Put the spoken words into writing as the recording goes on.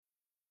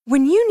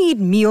When you need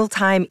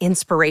mealtime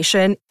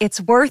inspiration,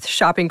 it's worth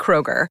shopping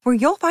Kroger, where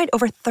you'll find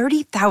over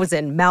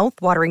 30,000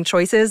 mouth-watering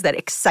choices that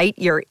excite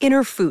your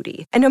inner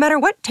foodie. And no matter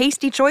what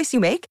tasty choice you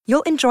make,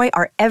 you'll enjoy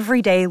our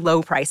everyday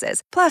low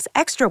prices, plus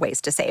extra ways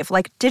to save,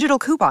 like digital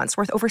coupons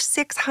worth over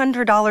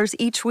 $600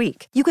 each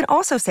week. You can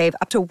also save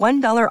up to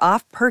 $1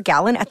 off per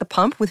gallon at the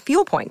pump with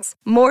fuel points.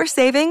 More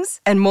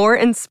savings and more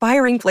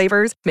inspiring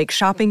flavors make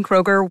shopping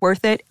Kroger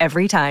worth it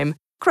every time.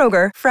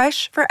 Kroger,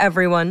 fresh for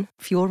everyone.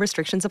 Fuel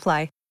restrictions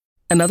apply.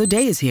 Another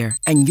day is here,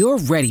 and you're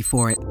ready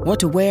for it. What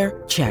to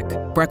wear? Check.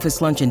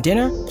 Breakfast, lunch, and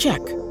dinner? Check.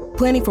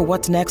 Planning for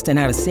what's next and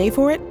how to save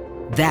for it?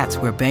 That's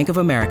where Bank of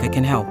America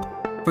can help.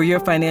 For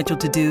your financial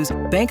to-dos,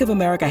 Bank of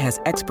America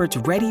has experts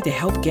ready to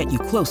help get you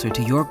closer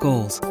to your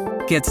goals.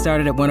 Get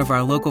started at one of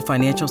our local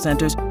financial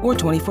centers or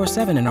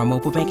 24/7 in our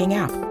mobile banking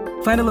app.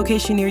 Find a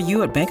location near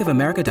you at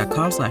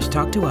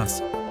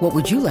bankofamerica.com/talktous. What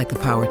would you like the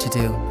power to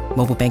do?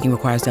 Mobile banking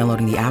requires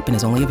downloading the app and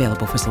is only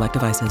available for select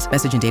devices.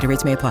 Message and data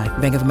rates may apply.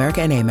 Bank of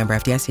America N.A., member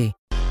FDIC.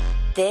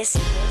 This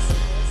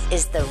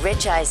is the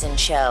Rich Eisen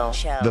Show.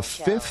 The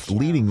fifth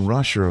leading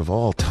rusher of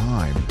all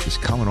time is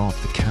coming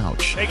off the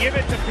couch. They give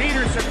it to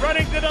Peterson,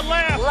 running to the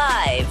left.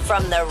 Live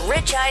from the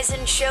Rich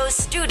Eisen Show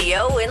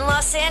studio in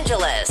Los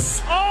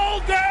Angeles.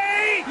 All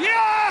day,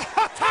 yeah!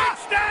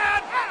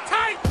 Touchdown!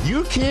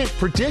 You can't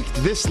predict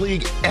this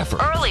league ever.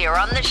 Earlier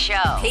on the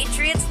show,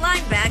 Patriots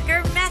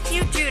linebacker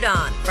Matthew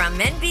Judon from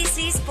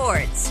NBC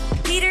Sports.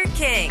 Peter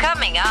King.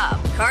 Coming up,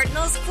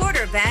 Cardinals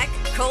quarterback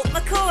Colt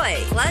McCoy.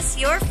 Plus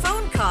your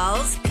phone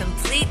calls,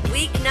 complete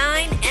Week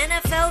 9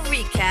 NFL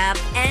recap,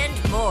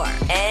 and more.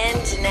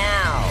 And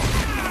now,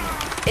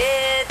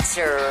 it's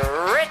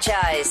Rich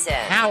Eisen.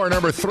 Hour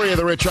number 3 of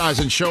the Rich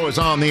Eisen Show is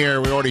on the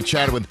air. We already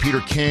chatted with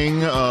Peter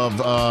King of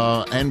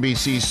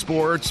NBC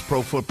Sports,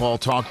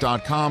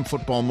 ProFootballTalk.com,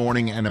 Football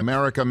Morning in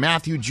America.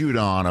 Matthew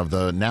Judon of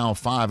the now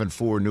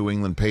 5-4 New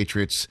England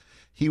Patriots.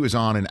 He was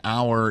on in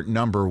hour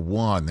number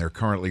 1. They're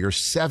currently your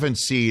 7th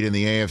seed in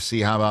the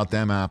AFC. How about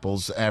them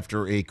apples?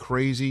 After a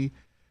crazy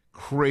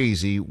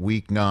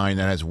Week 9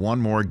 that has one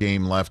more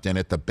game left in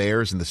it. The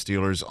Bears and the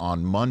Steelers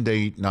on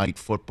Monday Night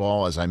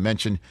Football. As I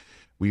mentioned,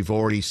 we've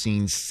already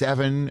seen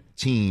 7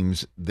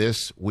 teams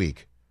this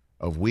week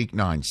of Week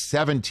 9.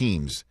 7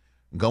 teams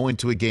go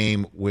into a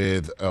game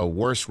with a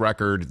worse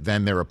record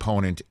than their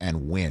opponent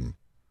and win.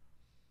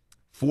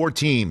 4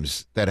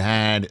 teams that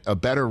had a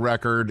better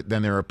record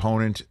than their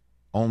opponent,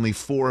 only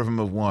 4 of them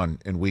have won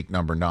in week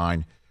number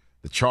 9.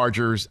 The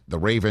Chargers, the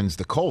Ravens,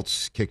 the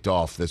Colts kicked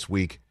off this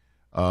week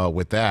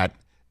with that.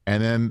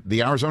 And then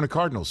the Arizona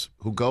Cardinals,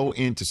 who go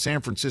into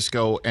San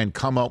Francisco and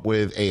come up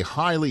with a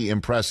highly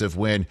impressive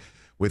win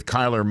with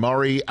Kyler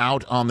Murray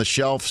out on the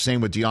shelf.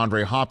 Same with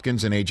DeAndre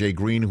Hopkins and A.J.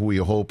 Green, who we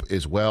hope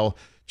is well.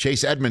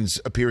 Chase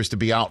Edmonds appears to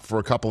be out for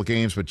a couple of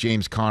games, but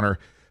James Conner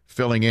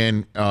filling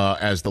in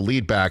as the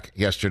lead back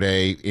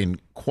yesterday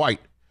in quite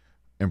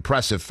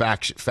impressive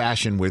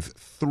fashion with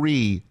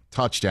 3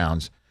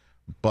 touchdowns,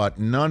 but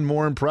none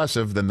more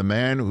impressive than the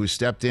man who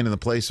stepped in the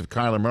place of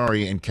Kyler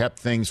Murray and kept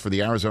things for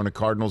the Arizona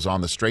Cardinals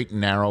on the straight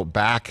and narrow,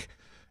 back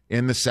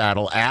in the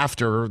saddle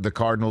after the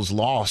Cardinals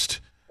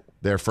lost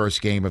their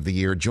first game of the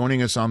year.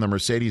 Joining us on the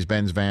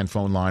Mercedes-Benz van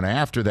phone line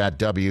after that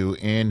W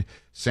in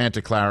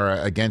Santa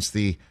Clara against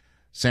the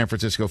San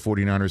Francisco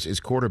 49ers is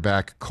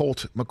quarterback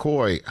Colt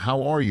McCoy.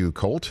 How are you,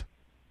 Colt?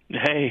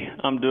 Hey,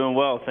 I'm doing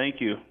well.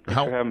 Thank you.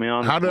 Thanks for having me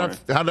on. How did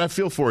that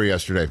feel for you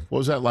yesterday? What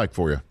was that like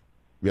for you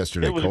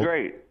yesterday, It was Colt?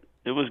 great.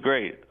 It was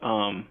great.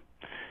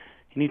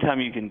 Anytime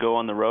you can go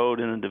on the road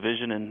in a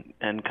division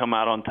and come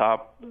out on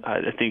top,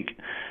 I think,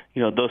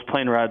 those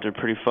plane rides are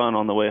pretty fun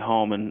on the way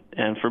home.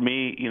 And for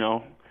me,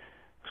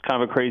 it's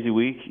kind of a crazy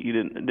week. You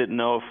didn't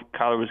know if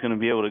Kyler was going to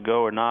be able to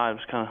go or not. It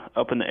was kind of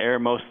up in the air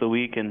most of the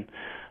week, and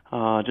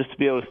just to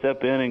be able to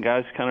step in and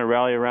guys kind of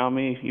rally around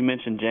me. You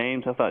mentioned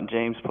James. I thought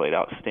James played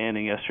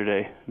outstanding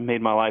yesterday. It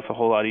made my life a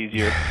whole lot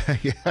easier.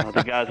 Yeah.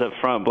 The guys up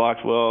front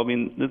blocked well. I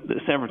mean,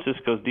 the San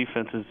Francisco's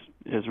defense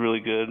is really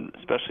good,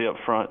 especially up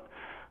front.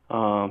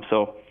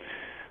 So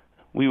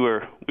we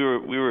were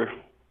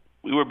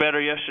better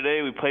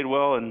yesterday. We played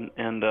well, and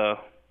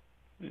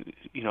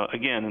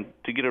again,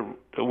 to get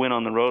a win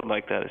on the road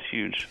like that is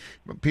huge.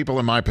 People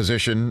in my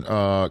position,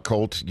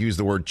 Colt, use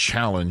the word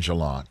challenge a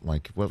lot.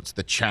 Like, what's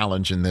the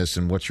challenge in this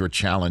and what's your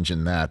challenge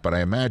in that? But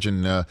I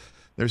imagine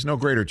there's no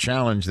greater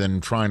challenge than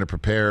trying to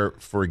prepare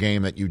for a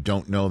game that you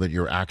don't know that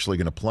you're actually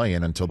going to play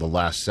in until the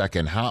last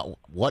second.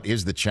 What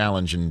is the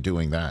challenge in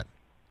doing that,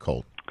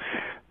 Colt?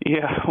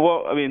 Yeah,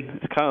 well, I mean,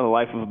 it's kind of the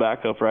life of a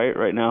backup,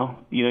 right now.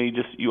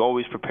 You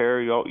always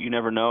prepare. You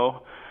never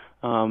know.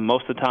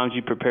 Most of the times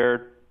you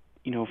prepare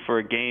for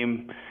a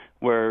game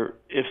where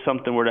if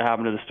something were to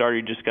happen to the starter,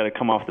 you just got to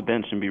come off the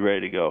bench and be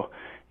ready to go.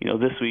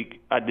 This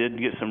week I did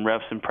get some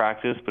reps in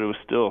practice, but it was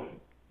still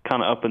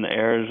kind of up in the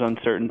air. There's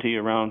uncertainty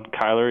around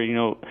Kyler.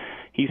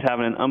 He's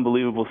having an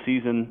unbelievable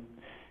season,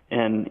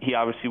 and he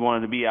obviously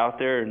wanted to be out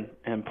there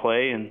and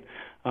play, and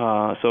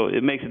so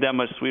it makes it that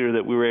much sweeter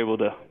that we were able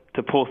to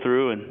pull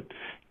through and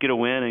get a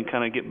win and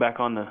kind of get back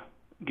on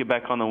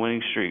the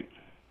winning streak.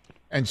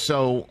 And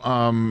so,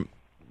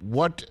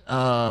 what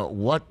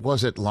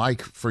was it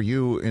like for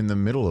you in the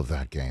middle of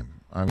that game?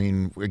 I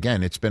mean,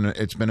 again, it's been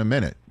a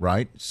minute,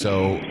 right?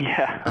 So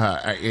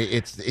yeah.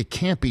 It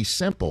can't be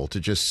simple to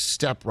just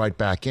step right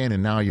back in,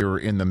 and now you're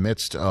in the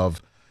midst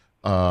of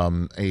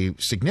a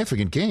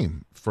significant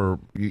game for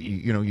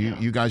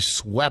you guys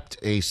swept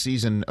a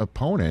season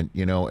opponent,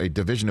 a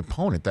division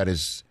opponent that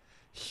is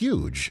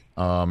huge,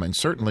 and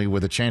certainly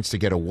with a chance to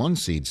get a 1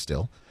 seed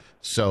still.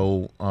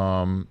 So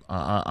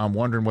I'm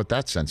wondering what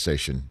that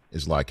sensation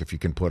is like, if you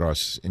can put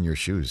us in your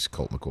shoes,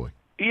 Colt McCoy.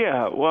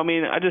 Yeah, well, I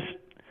mean,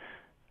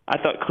 I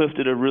thought Kliff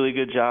did a really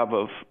good job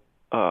of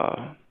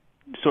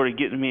sort of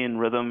getting me in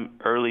rhythm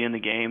early in the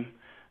game.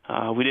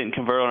 We didn't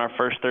convert on our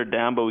first third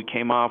down, but we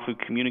came off. We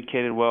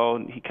communicated well,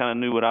 and he kind of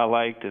knew what I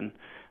liked, and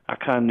I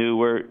kind of knew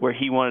where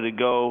he wanted to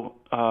go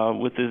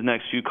with his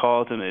next few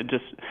calls. And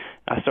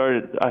I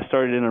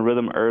started in a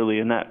rhythm early,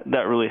 and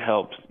that really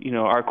helped.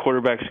 Our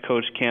quarterbacks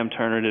coach Cam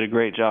Turner did a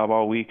great job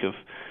all week of,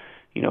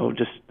 we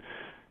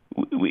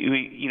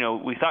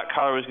thought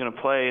Kyler was going to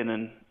play, and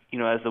then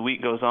as the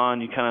week goes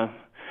on, you kind of,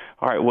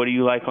 all right, what do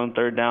you like on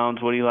third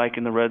downs? What do you like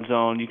in the red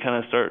zone? You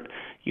kind of start,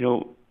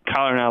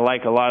 Kyler and I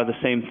like a lot of the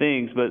same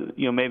things, but,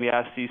 maybe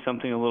I see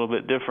something a little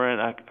bit different.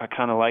 I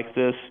kind of like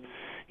this.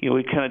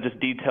 We kind of just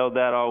detailed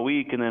that all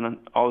week, and then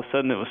all of a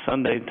sudden it was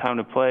Sunday, time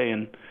to play.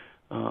 And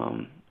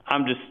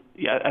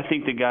I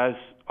think the guys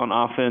on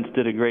offense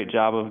did a great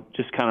job of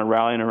just kind of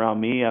rallying around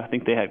me. I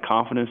think they had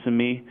confidence in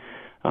me.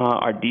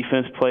 Our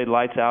defense played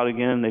lights out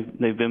again.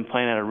 They've been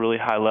playing at a really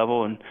high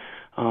level, and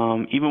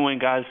even when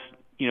guys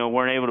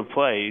weren't able to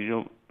play.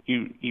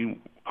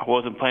 I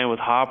wasn't playing with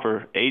Hop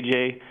or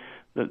AJ.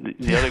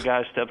 The other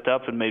guys stepped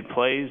up and made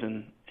plays,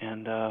 and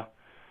I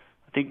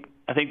think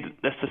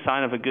that's the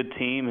sign of a good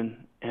team,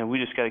 and we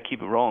just got to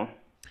keep it rolling.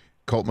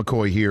 Colt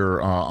McCoy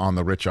here on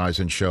the Rich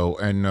Eisen Show,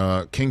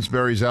 and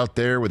Kingsbury's out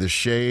there with his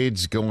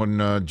shades, going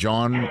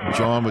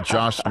John with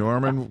Josh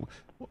Norman.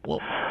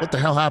 What the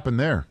hell happened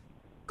there?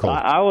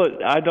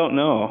 I don't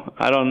know.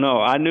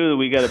 I knew that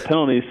we got a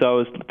penalty, so I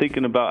was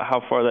thinking about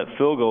how far that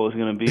field goal was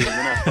going to be, and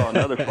then I saw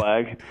another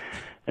flag,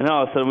 and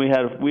all of a sudden we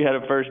had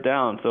a first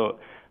down. So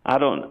I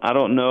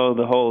don't know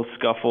the whole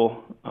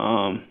scuffle,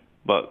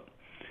 but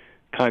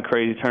kind of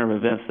crazy turn of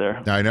events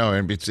there. I know,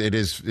 and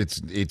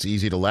it's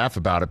easy to laugh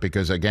about it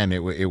because again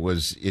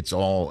it's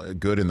all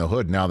good in the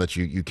hood now that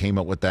you came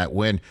up with that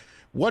win.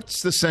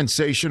 What's the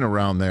sensation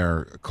around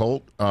there,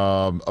 Colt,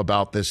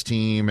 about this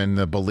team and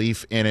the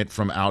belief in it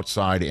from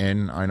outside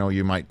in? I know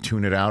you might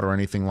tune it out or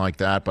anything like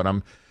that, but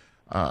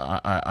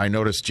I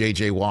noticed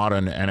J.J. Watt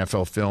on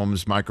NFL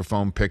Films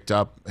microphone picked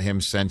up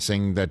him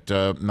sensing that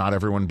not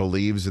everyone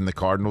believes in the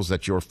Cardinals,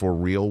 that you're for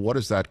real. What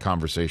is that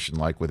conversation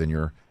like within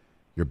your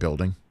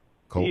building,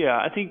 Colt? Yeah,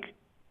 I think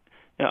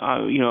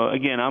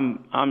again,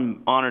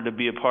 I'm honored to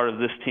be a part of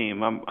this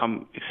team.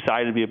 I'm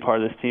excited to be a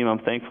part of this team. I'm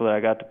thankful that I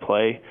got to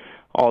play.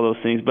 All those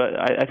things, but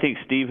I think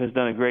Steve has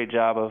done a great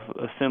job of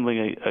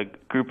assembling a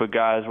group of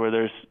guys where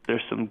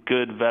there's some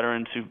good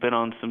veterans who've been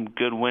on some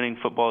good winning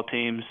football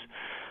teams,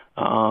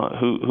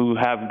 who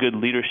have good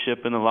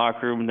leadership in the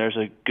locker room. And there's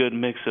a good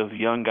mix of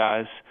young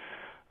guys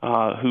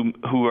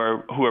who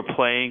are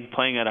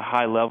playing at a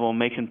high level,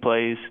 making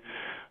plays,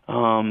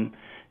 and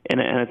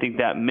I think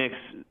that mix,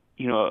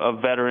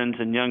 of veterans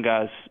and young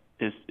guys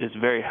is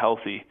very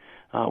healthy.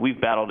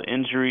 We've battled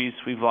injuries.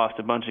 We've lost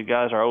a bunch of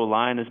guys. Our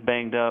O-line is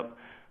banged up.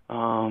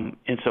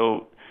 And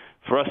so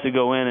for us to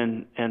go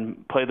in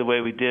and play the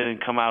way we did and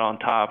come out on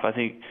top, I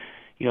think,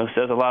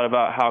 says a lot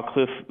about how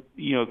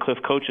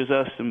Kliff coaches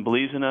us and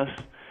believes in us.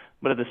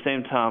 But at the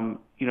same time,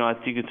 I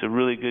think it's a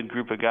really good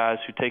group of guys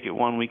who take it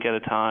 1 week at a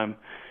time.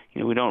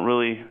 We don't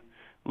really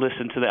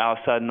listen to the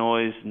outside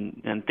noise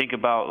and think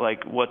about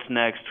like what's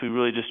next. We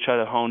really just try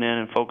to hone in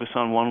and focus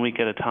on 1 week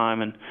at a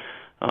time. And,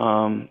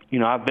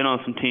 I've been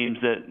on some teams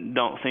that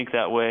don't think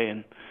that way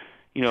and,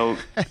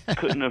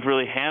 couldn't have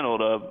really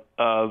handled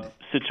a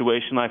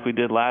situation like we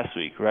did last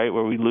week, right,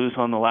 where we lose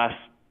on the last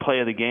play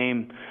of the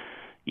game.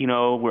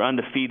 We're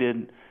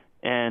undefeated,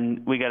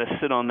 and we got to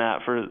sit on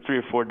that for 3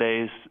 or 4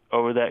 days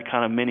over that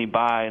kind of mini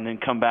bye and then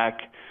come back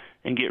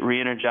and get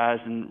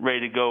re-energized and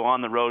ready to go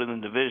on the road in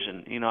the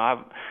division.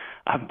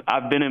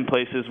 I've been in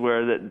places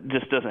where that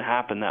just doesn't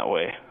happen that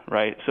way,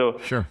 right? So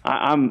sure.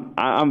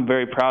 I'm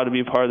very proud to be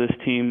a part of this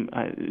team.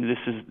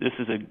 This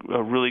is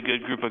a really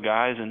good group of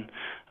guys, and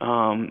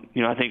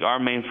I think our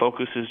main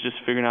focus is just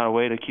figuring out a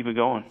way to keep it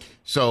going.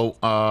 So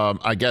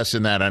I guess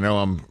in that, I know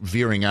I'm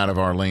veering out of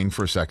our lane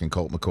for a second,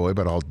 Colt McCoy,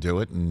 but I'll do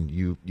it, and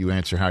you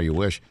answer how you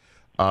wish.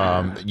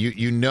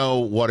 You know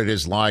what it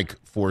is like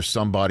for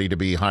somebody to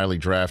be highly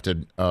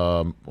drafted,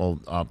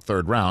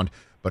 third round,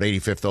 but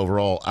 85th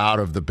overall out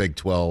of the Big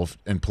 12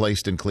 and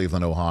placed in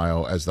Cleveland,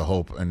 Ohio as the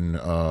hope and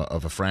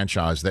of a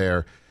franchise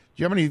there. Do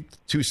you have any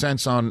 2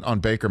 cents on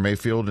Baker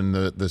Mayfield and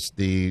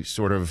the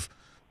sort of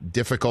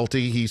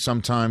difficulty he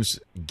sometimes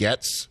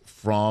gets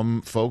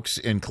from folks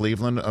in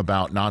Cleveland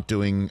about not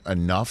doing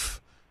enough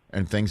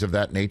and things of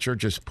that nature,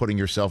 just putting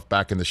yourself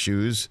back in the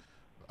shoes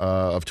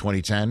of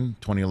 2010,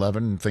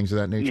 2011, and things of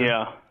that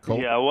nature? Colt?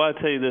 Yeah, well, I'll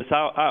tell you this.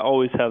 I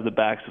always have the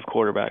backs of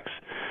quarterbacks,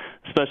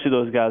 especially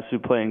those guys who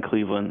play in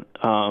Cleveland.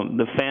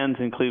 The fans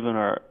in Cleveland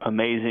are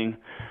amazing.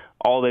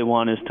 All they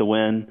want is to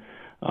win.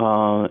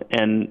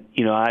 And,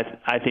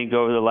 I think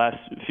over the last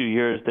few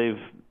years they've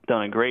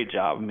done a great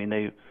job. I mean,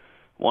 they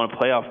won a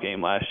playoff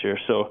game last year.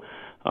 So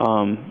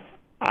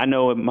I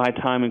know at my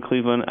time in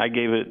Cleveland I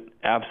gave it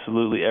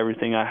absolutely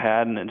everything I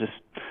had, and it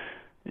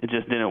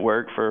just didn't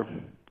work for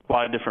a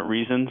lot of different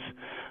reasons.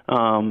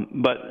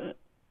 But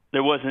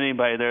there wasn't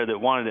anybody there that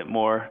wanted it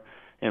more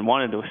and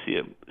wanted to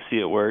see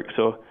it work.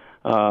 So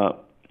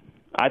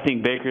I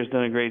think Baker's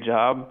done a great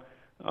job.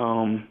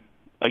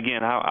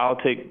 Again, I'll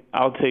take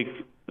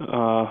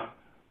the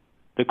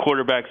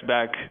quarterbacks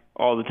back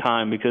all the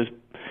time, because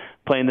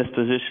playing this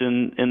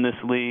position in this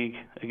league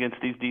against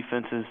these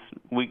defenses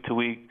week to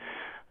week,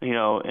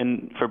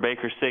 and for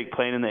Baker's sake,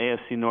 playing in the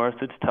AFC North,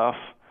 it's tough.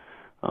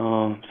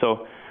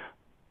 So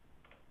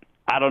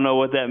I don't know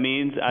what that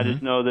means. I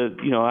just know that,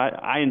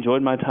 I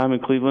enjoyed my time in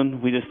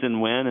Cleveland. We just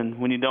didn't win. And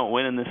when you don't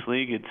win in this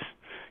league,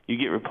 you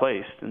get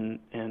replaced. And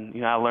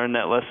I learned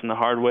that lesson the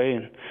hard way.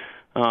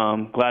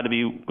 And glad to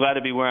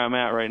be where I'm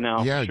at right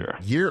now. Yeah, for sure.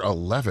 Year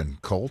 11,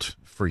 Colt,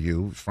 for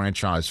you,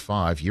 franchise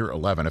 5, year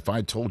 11. If I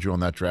had told you on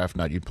that draft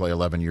night you'd play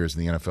 11 years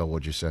in the NFL,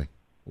 what'd you say?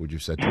 What'd you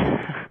say to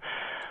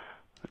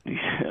me?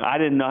 I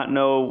did not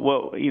know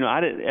what,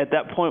 at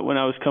that point when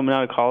I was coming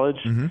out of college,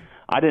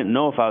 I didn't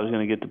know if I was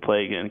going to get to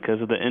play again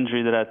because of the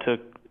injury that I took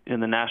in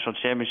the national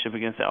championship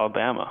against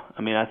Alabama.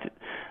 I mean,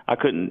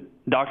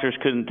 doctors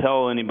couldn't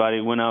tell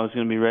anybody when I was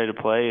going to be ready to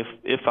play,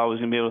 if I was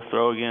going to be able to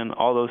throw again,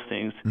 all those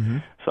things.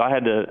 So I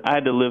had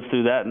to live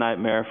through that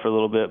nightmare for a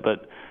little bit.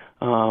 But,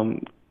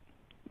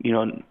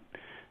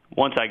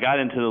 once I got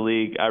into the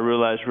league, I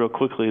realized real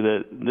quickly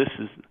that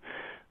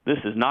this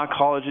is not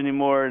college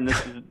anymore, and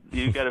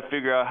you got to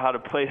figure out how to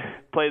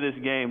play this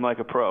game like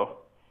a pro.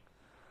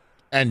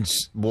 And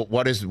what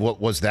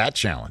was that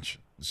challenge?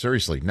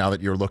 Seriously, now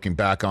that you're looking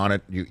back on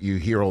it, you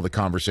hear all the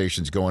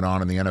conversations going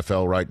on in the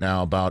NFL right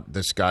now about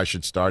this guy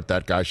should start,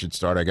 that guy should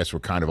start. I guess we're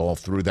kind of all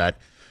through that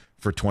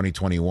for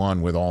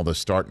 2021 with all the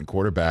starting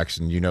quarterbacks.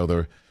 And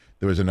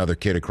there was another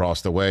kid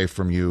across the way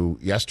from you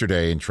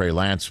yesterday in Trey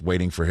Lance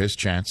waiting for his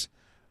chance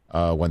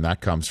when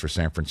that comes for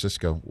San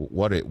Francisco.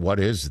 What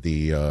is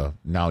the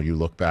now you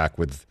look back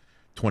with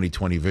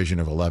 2020 vision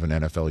of 11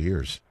 NFL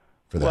years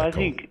for that? Well,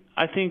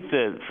 I think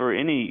that for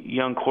any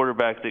young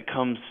quarterback that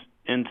comes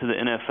into the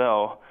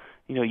NFL,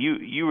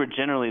 you were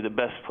generally the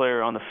best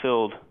player on the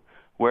field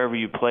wherever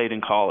you played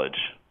in college,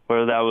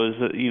 whether that was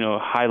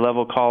high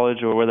level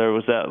college or whether it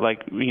was that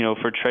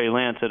for Trey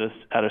Lance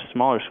at a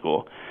smaller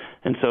school.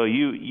 And so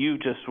you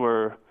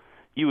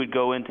would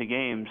go into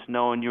games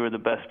knowing you were the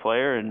best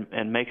player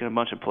and making a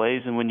bunch of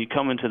plays. And when you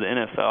come into the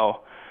NFL,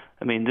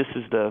 I mean, this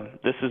is the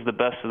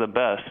best of the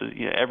best.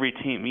 Every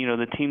team,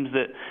 the teams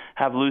that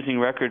have losing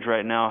records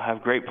right now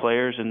have great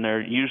players, and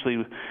they're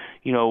usually,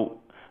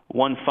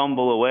 one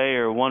fumble away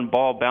or one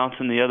ball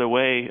bouncing the other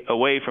way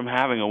away from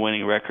having a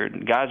winning record.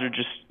 And guys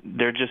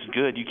they're just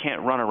good. You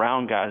can't run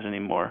around guys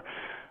anymore.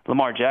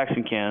 Lamar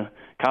Jackson can,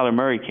 Kyler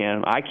Murray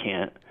can, I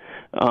can't.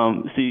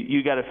 So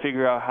you got to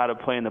figure out how to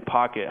play in the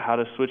pocket, how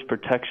to switch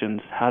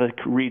protections, how to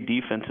read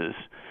defenses,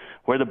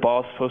 where the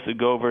ball's supposed to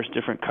go versus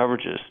different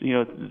coverages.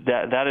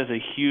 That is a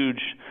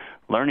huge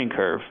learning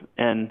curve.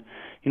 And,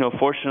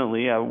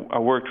 fortunately, I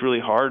worked really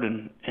hard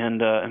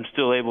and I'm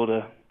still able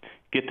to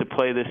get to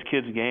play this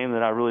kid's game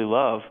that I really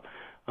love.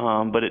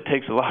 But it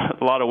takes a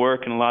lot of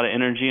work and a lot of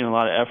energy and a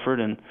lot of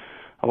effort and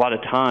a lot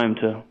of time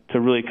to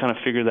really kind of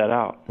figure that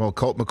out. Well,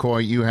 Colt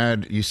McCoy,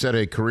 you set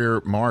a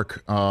career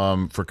mark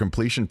for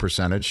completion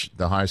percentage,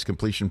 the highest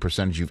completion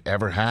percentage you've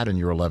ever had in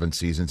your 11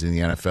 seasons in the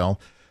NFL,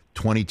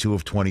 22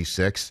 of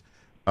 26.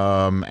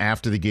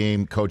 After the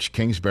game, Coach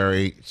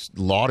Kingsbury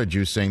lauded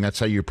you, saying that's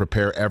how you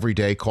prepare every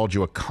day, called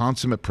you a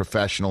consummate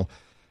professional.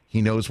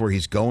 He knows where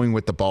he's going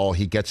with the ball.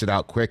 He gets it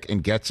out quick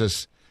and gets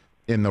us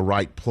in the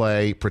right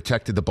play,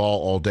 protected the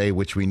ball all day,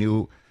 which we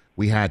knew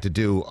we had to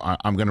do.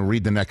 I'm going to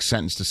read the next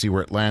sentence to see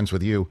where it lands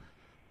with you.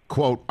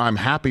 Quote, I'm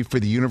happy for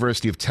the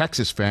University of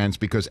Texas fans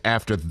because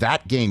after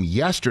that game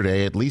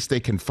yesterday, at least they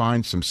can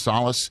find some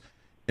solace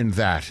in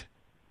that.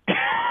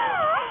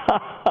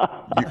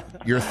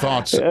 Your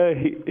thoughts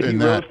in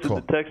that,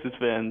 Colt? The Texas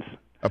fans.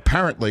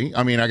 Apparently,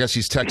 I mean, I guess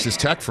he's Texas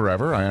Tech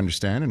forever. I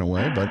understand in a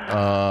way, but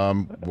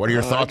what are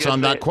your thoughts on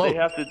that quote?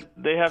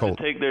 They have to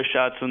take their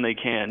shots when they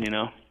can,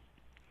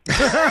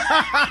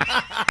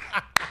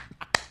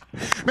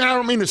 Man, I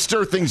don't mean to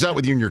stir things up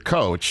with you and your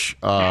coach.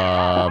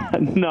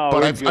 No,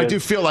 but I do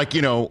feel like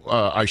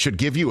I should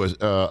give you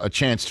a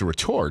chance to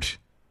retort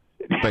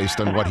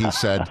based on what he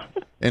said.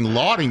 And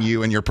lauding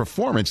you and your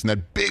performance and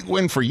that big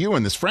win for you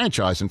and this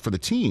franchise and for the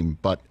team.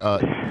 But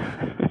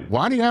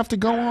why do you have to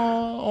go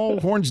all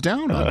horns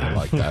down on it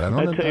like that?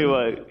 I tell you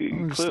what,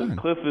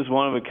 Kliff is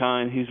one of a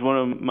kind. He's one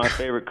of my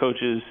favorite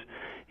coaches.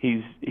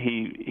 He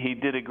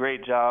did a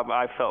great job.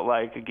 I felt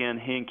like, again,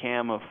 he and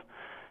Cam of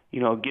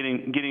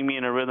getting me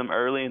in a rhythm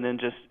early and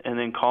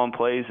then calling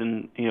plays,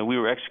 and we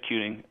were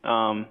executing.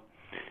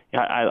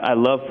 I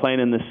love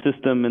playing in this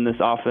system, in this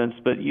offense,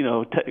 but,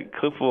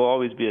 Kliff will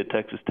always be a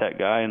Texas Tech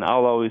guy, and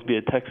I'll always be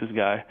a Texas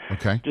guy.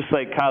 Okay. Just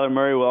like Kyler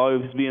Murray will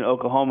always be an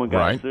Oklahoma guy.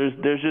 Right. So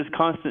there's just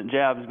constant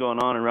jabs going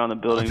on around the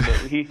building, but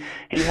he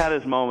had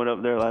his moment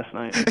up there last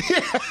night.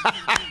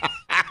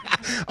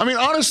 I mean,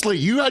 honestly,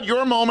 you had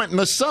your moment in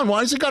the sun.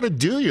 Why does it got to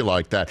do you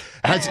like that?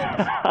 It's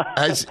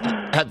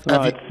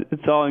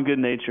all in good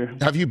nature.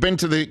 Have you been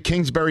to the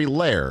Kingsbury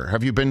Lair?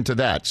 Have you been to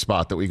that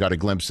spot that we got a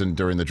glimpse in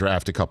during the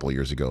draft a couple of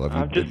years ago?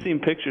 I've just seen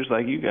pictures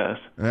like you guys.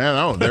 Yeah,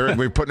 no,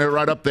 we're putting it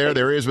right up there.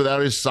 There he is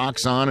without his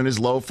socks on and his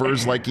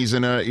loafers, like he's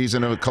in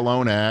a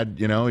cologne ad.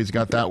 He's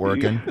got that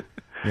working.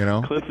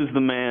 Kliff is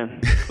the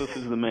man. Kliff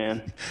is the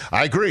man.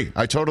 I agree.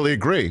 I totally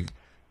agree.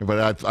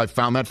 But I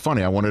found that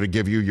funny. I wanted to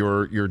give you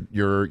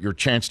your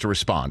chance to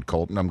respond,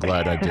 Colt, and I'm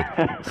glad I did.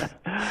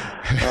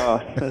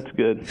 Oh, that's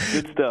good.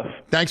 Good stuff.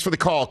 Thanks for the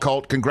call,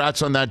 Colt.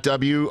 Congrats on that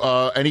W.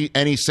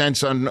 Any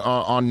sense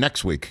on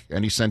next week?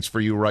 Any sense for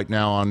you right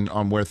now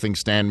on where things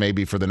stand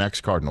maybe for the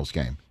next Cardinals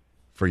game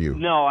for you?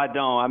 No, I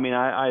don't. I mean,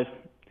 I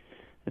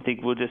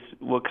think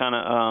we'll kind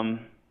of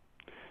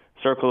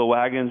circle the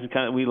wagons.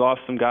 We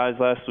lost some guys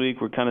last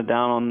week. We're kind of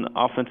down on the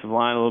offensive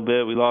line a little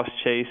bit. We lost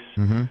Chase.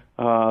 Mm-hmm.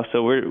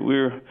 So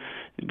we're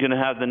going to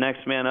have the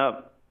next man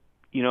up,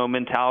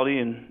 mentality,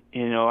 and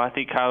I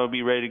think Kyle will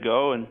be ready to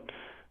go, and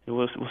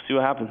we'll see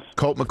what happens.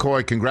 Colt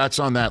McCoy, congrats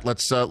on that.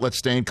 Let's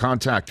stay in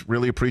contact.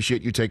 Really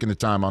appreciate you taking the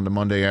time on the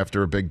Monday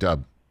after a big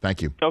dub.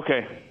 Thank you.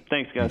 Okay,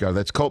 thanks, guys.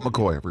 That's Colt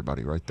McCoy,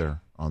 everybody, right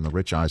there on the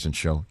Rich Eisen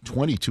Show.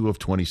 22 of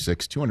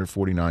 26,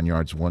 249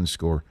 yards, one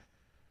score.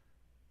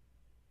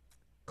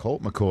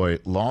 Colt McCoy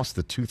lost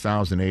the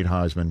 2008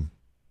 Heisman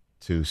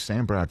to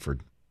Sam Bradford.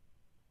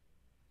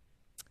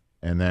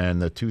 And then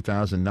the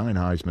 2009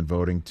 Heisman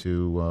voting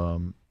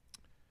to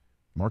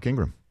Mark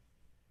Ingram.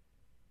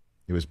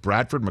 It was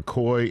Bradford,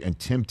 McCoy, and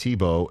Tim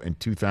Tebow in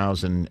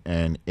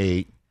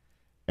 2008.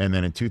 And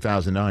then in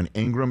 2009,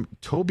 Ingram,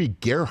 Toby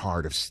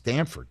Gerhardt of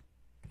Stanford.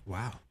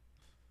 Wow.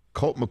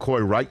 Colt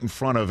McCoy right in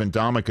front of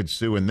Ndamukong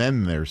Suh, and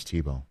then there's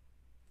Tebow.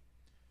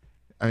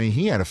 I mean,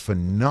 he had a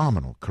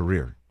phenomenal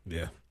career.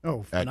 Yeah.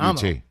 Oh, at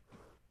phenomenal. UT.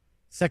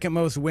 Second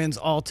most wins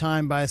all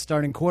time by a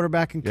starting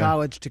quarterback in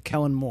college to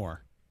Kellen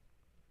Moore.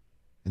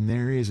 And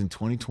there he is in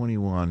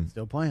 2021.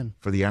 Still playing.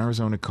 For the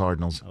Arizona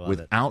Cardinals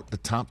without it. the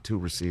top two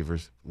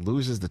receivers.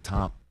 Loses the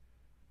top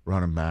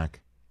running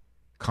back.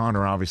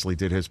 Connor obviously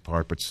did his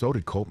part, but so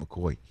did Colt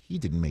McCoy. He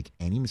didn't make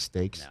any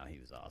mistakes. No, he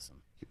was awesome.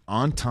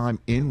 On time,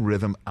 in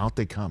rhythm, out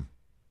they come.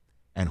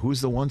 And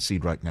who's the one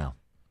seed right now?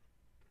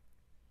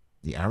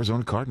 The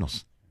Arizona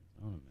Cardinals.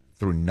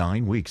 Through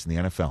 9 weeks in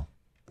the NFL.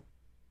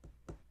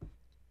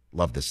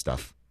 Love this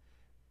stuff.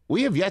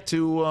 We have yet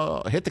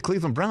to hit the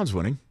Cleveland Browns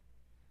winning.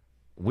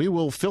 We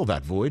will fill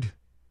that void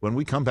when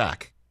we come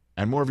back.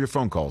 And more of your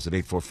phone calls at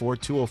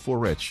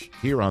 844-204-RICH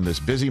here on this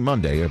busy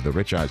Monday of The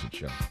Rich Eisen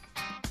Show.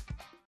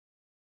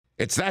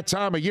 It's that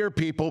time of year,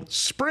 people.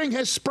 Spring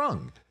has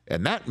sprung,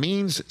 and that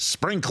means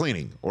spring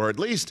cleaning, or at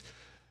least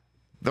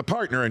the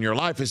partner in your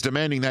life is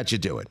demanding that you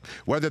do it.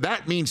 Whether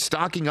that means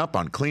stocking up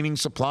on cleaning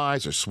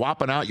supplies or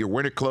swapping out your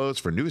winter clothes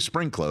for new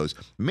spring clothes,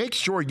 make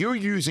sure you're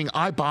using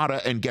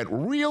Ibotta and get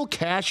real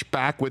cash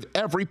back with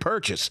every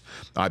purchase.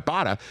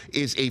 Ibotta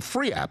is a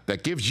free app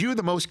that gives you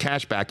the most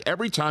cash back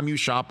every time you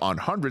shop on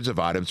hundreds of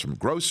items, from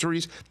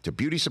groceries to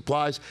beauty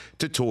supplies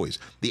to toys.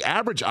 The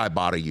average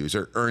Ibotta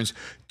user earns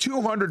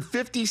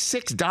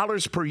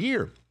 $256 per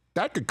year.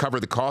 That could cover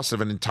the cost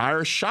of an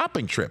entire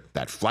shopping trip,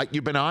 that flight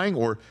you've been eyeing,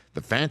 or the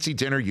fancy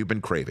dinner you've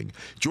been craving.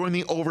 Join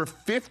the over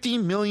 50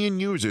 million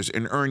users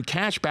and earn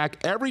cash back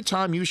every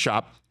time you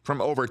shop from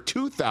over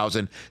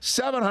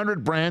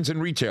 2,700 brands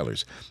and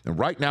retailers. And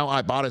right now,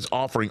 Ibotta is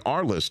offering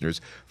our listeners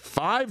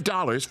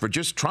 $5 for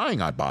just trying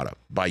Ibotta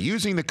by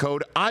using the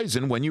code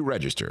EISEN when you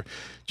register.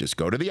 Just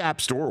go to the App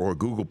Store or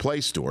Google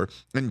Play Store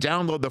and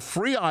download the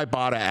free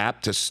Ibotta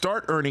app to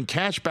start earning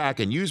cash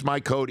back and use my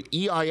code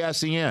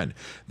EISEN.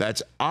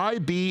 That's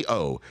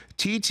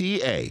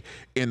IBOTTA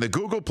in the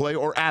Google Play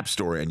or App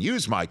Store and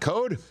use my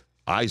code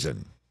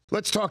EISEN.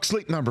 Let's talk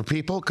Sleep Number,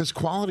 people, because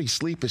quality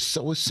sleep is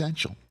so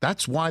essential.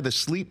 That's why the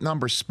Sleep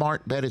Number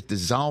Smart Bed is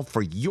designed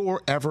for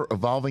your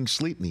ever-evolving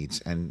sleep needs,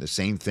 and the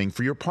same thing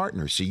for your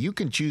partner, so you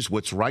can choose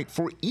what's right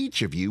for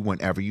each of you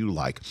whenever you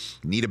like.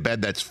 Need a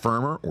bed that's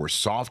firmer or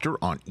softer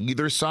on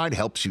either side,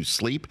 helps you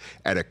sleep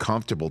at a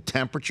comfortable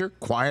temperature,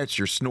 quiets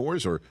your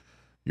snores or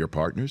your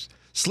partner's?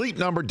 Sleep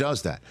Number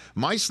does that.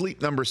 My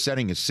Sleep Number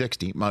setting is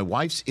 60. My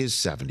wife's is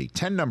 70.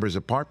 10 numbers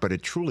apart, but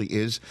it truly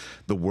is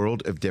the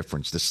world of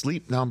difference. The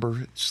Sleep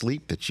Number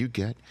sleep that you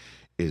get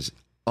is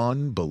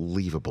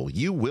unbelievable.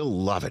 You will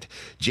love it.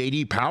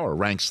 J.D. Power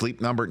ranks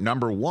Sleep Number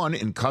 #1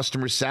 in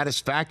customer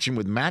satisfaction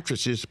with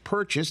mattresses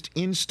purchased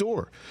in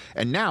store.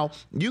 And now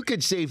you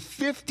could save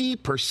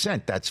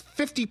 50%. That's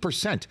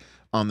 50%.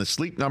 On the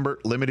Sleep Number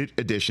Limited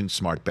Edition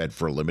Smart Bed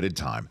for a limited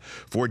time.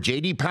 For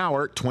J.D.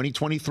 Power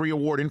 2023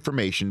 award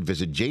information,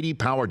 visit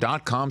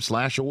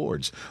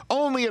jdpower.com/awards.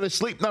 Only at a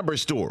Sleep Number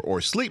store or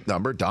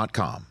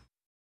sleepnumber.com.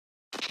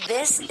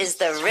 This is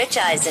the Rich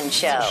Eisen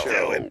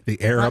Show. The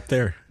air up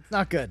there.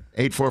 Not good.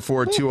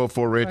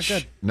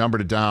 844-204-RICH. Number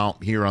to dial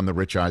here on the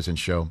Rich Eisen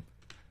Show.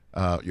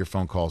 Your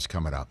phone call's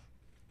coming up.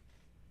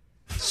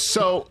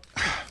 So,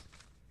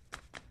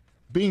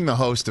 being the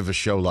host of a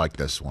show like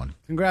this one.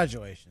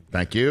 Congratulations.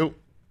 Thank you.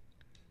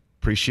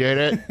 Appreciate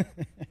it.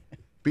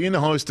 Being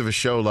the host of a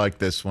show like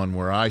this one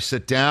where I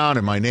sit down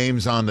and my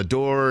name's on the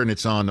door and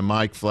it's on the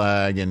mic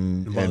flag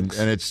and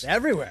it's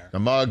everywhere. The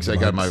mugs. I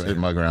got my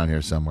mug around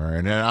here somewhere.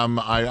 And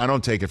I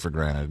don't take it for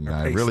granted. And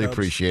I really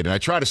appreciate it. I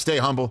try to stay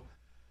humble.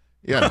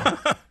 Yeah.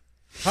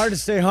 Hard to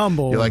stay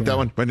humble. You like that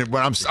one? When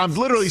I'm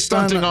literally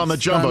stunting on the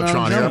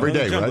Jumbotron here every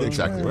day, right?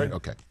 Exactly, right?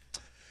 Okay.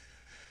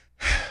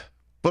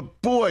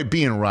 But boy,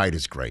 being right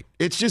is great.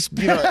 It's just,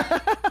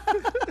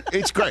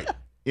 it's great.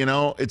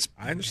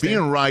 It's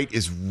being right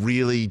is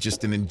really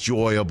just an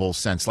enjoyable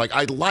sense. Like,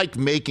 I like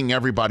making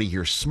everybody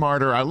here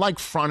smarter. I like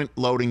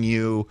front-loading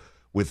you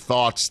with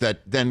thoughts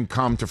that then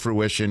come to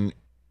fruition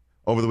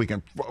over the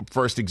weekend.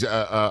 First,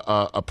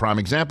 a prime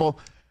example,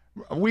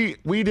 we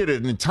did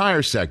an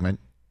entire segment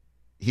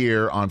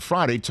here on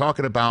Friday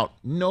talking about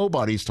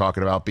nobody's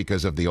talking about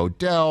because of the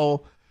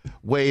Odell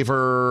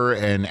waiver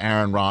and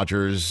Aaron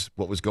Rodgers,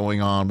 what was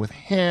going on with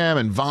him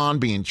and Vaughn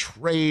being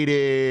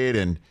traded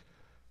and,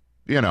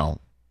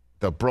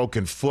 the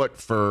broken foot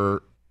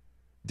for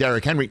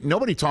Derrick Henry.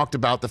 Nobody talked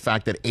about the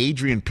fact that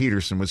Adrian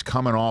Peterson was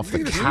coming off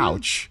the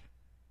couch,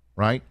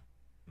 right?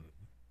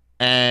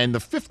 And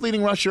the fifth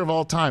leading rusher of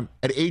all time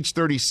at age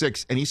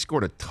 36, and he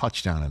scored a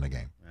touchdown in the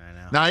game. I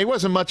know. Now, he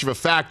wasn't much of a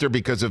factor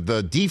because of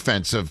the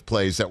defensive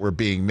plays that were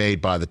being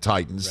made by the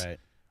Titans,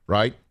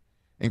 right?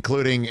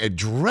 Including a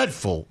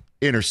dreadful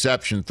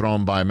interception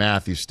thrown by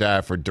Matthew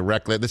Stafford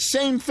directly. The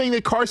same thing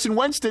that Carson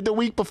Wentz did the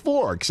week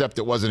before, except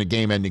it wasn't a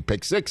game-ending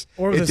pick six.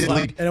 And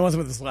it wasn't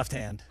with his left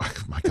hand. Oh,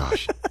 my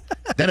gosh.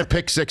 Then a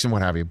pick six and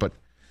what have you. But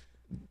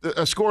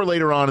a score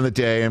later on in the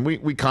day, and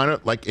we kind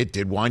of, it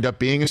did wind up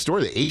being a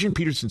story. That Adrian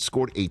Peterson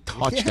scored a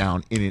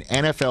touchdown in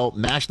an NFL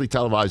nationally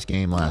televised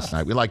game last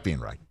night. We like being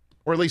right.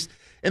 Or at least,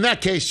 in that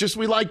case, just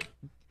we like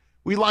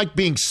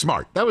being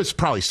smart. That was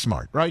probably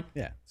smart, right?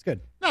 Yeah, it's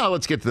good. Now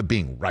let's get to the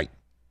being right.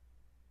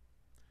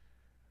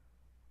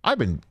 I've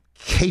been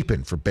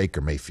caping for Baker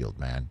Mayfield,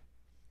 man,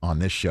 on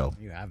this show.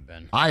 You have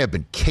been. I have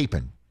been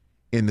caping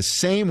in the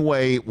same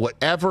way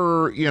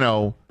whatever,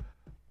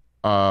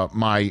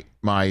 my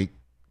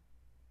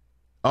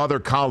other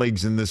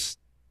colleagues in this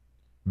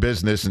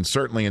business and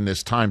certainly in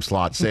this time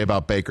slot say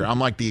about Baker. I'm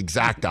like the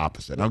exact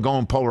opposite. I'm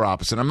going polar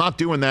opposite. I'm not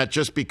doing that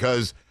just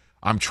because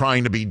I'm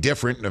trying to be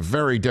different in a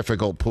very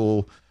difficult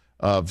pool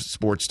of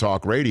sports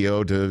talk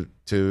radio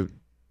to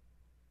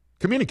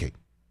communicate.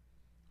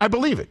 I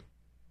believe it.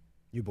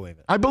 You believe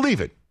it. I believe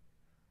it.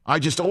 I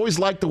just always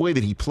liked the way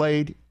that he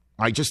played.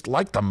 I just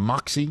like the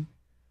moxie.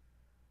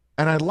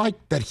 And I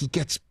like that he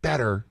gets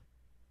better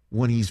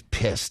when he's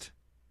pissed.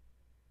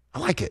 I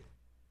like it.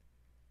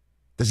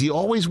 Does he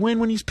always win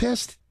when he's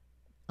pissed?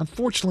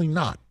 Unfortunately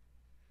not.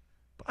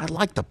 But I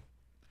like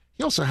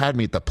he also had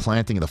me at the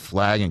planting of the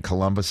flag in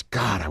Columbus.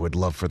 God, I would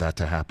love for that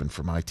to happen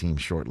for my team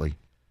shortly.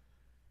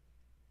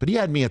 But he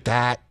had me at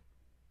that.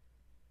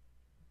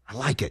 I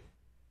like it.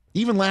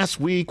 Even last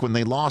week when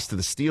they lost to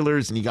the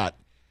Steelers and he got,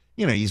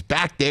 he's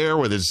back there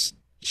with his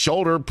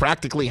shoulder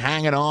practically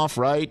hanging off,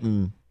 right?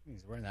 And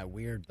he's wearing that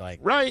weird,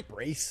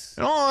 brace.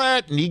 And all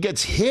that. And he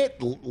gets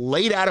hit,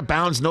 laid out of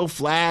bounds, no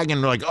flag.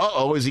 And they're like,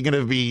 uh-oh, is he going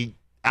to be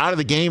out of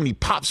the game? And he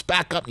pops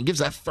back up and he gives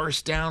that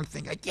first down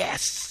thing. Like,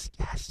 yes.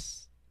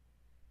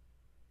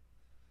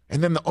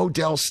 And then the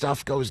Odell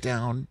stuff goes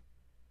down.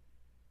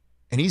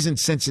 And he's in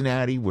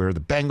Cincinnati where the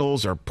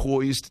Bengals are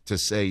poised to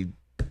say,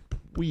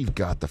 we've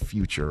got the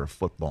future of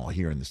football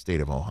here in the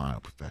state of Ohio,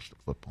 professional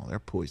football. They're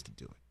poised to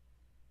do it.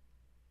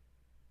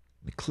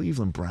 The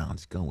Cleveland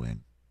Browns go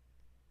in,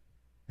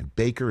 and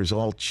Baker is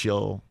all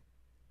chill.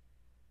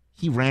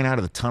 He ran out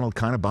of the tunnel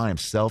kind of by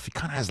himself. He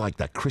kind of has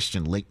that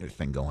Christian Laettner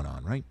thing going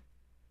on, right?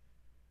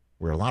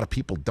 Where a lot of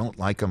people don't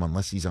like him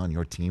unless he's on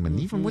your team. And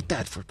even with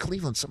that, for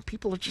Cleveland, some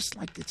people are just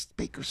like, it's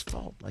Baker's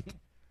fault. Like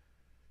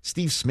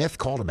Steve Smith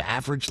called him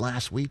average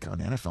last week on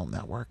NFL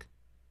Network.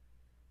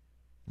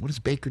 What does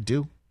Baker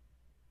do?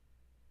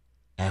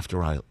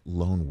 After I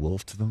lone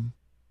wolfed them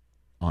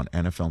on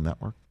NFL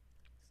Network,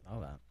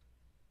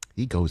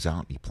 he goes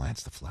out and he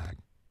plants the flag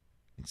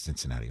in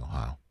Cincinnati,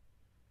 Ohio.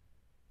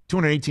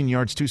 218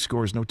 yards, 2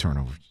 scores, no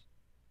turnovers.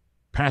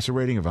 Passer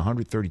rating of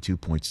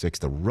 132.6.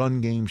 The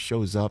run game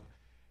shows up.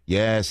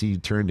 Yes, he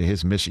turned to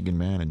his Michigan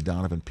man and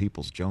Donovan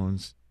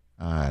Peoples-Jones.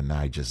 And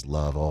I just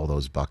love all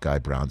those Buckeye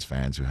Browns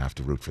fans who have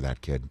to root for that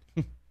kid.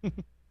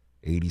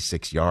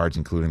 86 yards,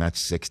 including that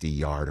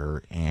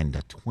 60-yarder, and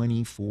a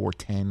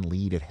 24-10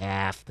 lead at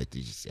half. That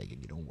did you say,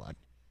 you know what?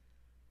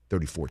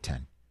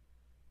 34-10.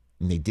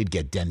 And they did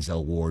get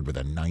Denzel Ward with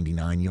a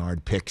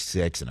 99-yard pick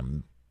six and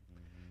a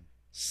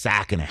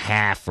sack and a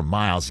half from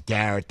Myles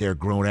Garrett, their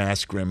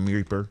grown-ass Grim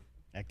Reaper.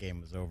 That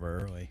game was over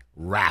early.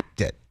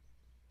 Wrapped it.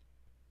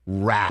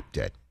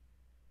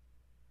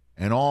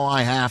 And all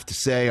I have to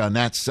say on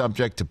that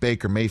subject to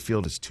Baker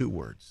Mayfield is 2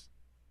 words.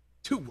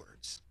 2 words.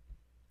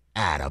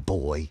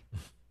 Attaboy.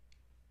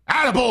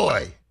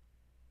 Attaboy.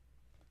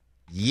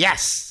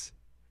 Yes.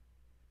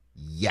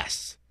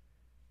 Yes.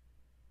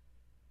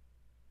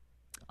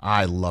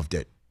 I loved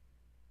it.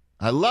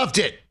 I loved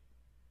it.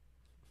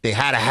 They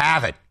had to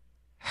have it.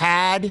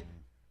 Had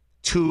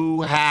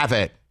to have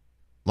it.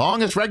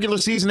 Longest regular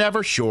season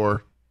ever?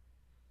 Sure.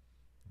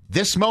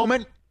 This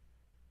moment,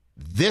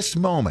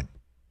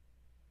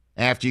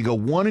 after you go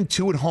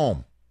 1-2 at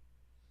home,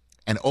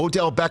 and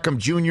Odell Beckham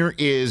Jr.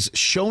 is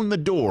shown the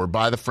door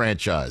by the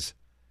franchise,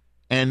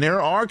 and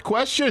there are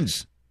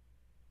questions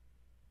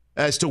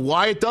as to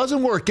why it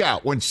doesn't work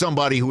out when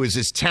somebody who is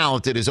as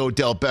talented as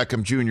Odell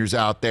Beckham Jr. is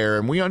out there.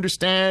 And we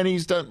understand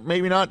he's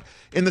maybe not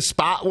in the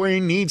spot where he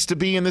needs to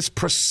be in this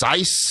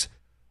precise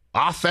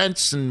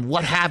offense and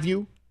what have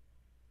you.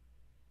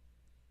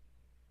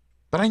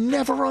 But I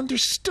never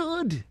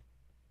understood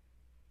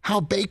how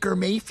Baker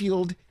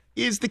Mayfield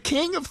is the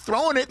king of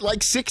throwing it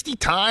like 60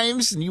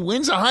 times, and he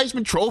wins a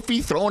Heisman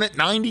Trophy throwing it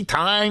 90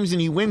 times,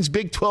 and he wins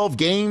Big 12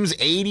 games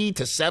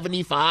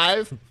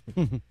 80-75.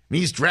 And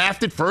he's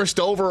drafted first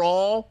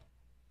overall.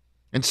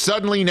 And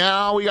suddenly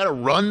now we got to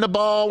run the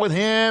ball with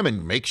him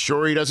and make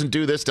sure he doesn't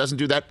do this, doesn't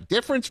do that.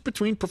 Difference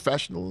between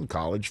professional and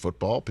college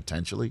football,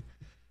 potentially.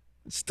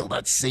 It's still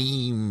that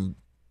same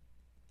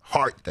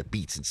heart that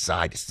beats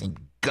inside, the same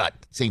gut,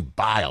 same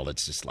bile.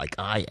 It's just like,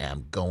 I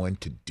am going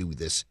to do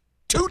this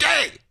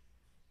today.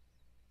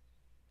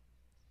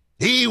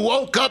 He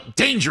woke up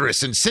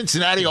dangerous in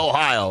Cincinnati,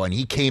 Ohio, and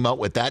he came out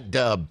with that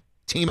dub.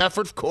 Team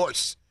effort, of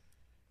course.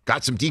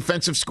 Got some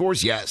defensive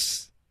scores,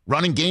 yes.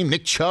 Running game,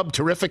 Nick Chubb,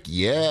 terrific,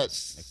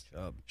 yes. Nick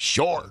Chubb.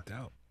 Sure. No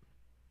doubt.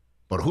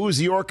 But who's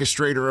the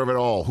orchestrator of it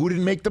all? Who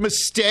didn't make the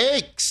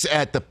mistakes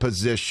at the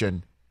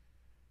position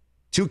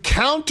to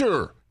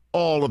counter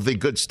all of the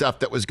good stuff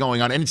that was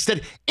going on, and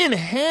instead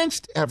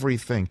enhanced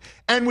everything?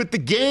 And with the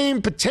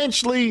game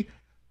potentially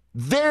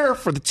there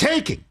for the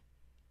taking,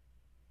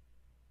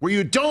 where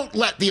you don't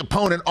let the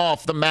opponent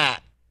off the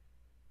mat.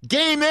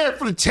 Game there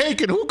for the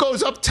taking. Who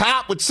goes up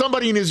top with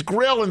somebody in his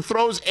grill and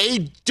throws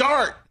a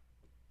dart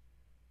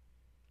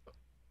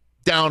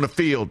down the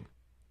field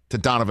to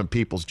Donovan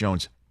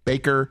Peoples-Jones?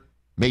 Baker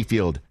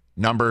Mayfield,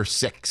 number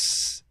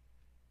 6.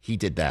 He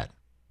did that.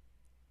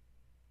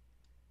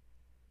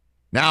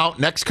 Now,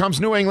 next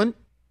comes New England.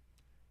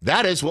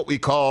 That is what we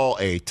call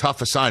a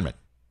tough assignment.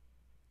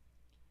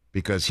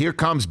 Because here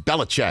comes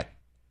Belichick,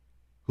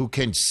 who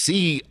can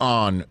see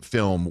on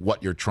film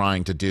what you're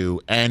trying to do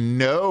and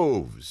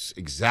knows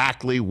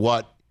exactly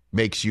what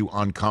makes you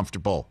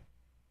uncomfortable.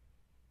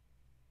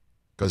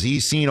 Because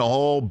he's seen a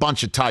whole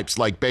bunch of types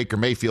like Baker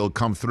Mayfield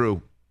come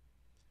through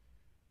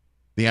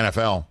the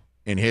NFL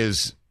in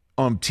his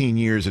umpteen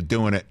years of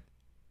doing it.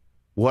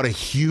 What a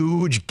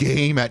huge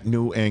game at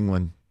New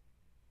England.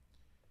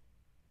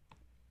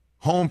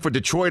 Home for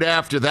Detroit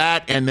after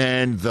that, and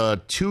then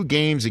the 2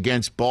 games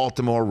against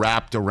Baltimore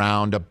wrapped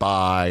around a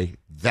bye.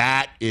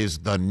 That is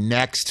the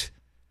next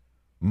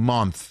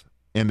month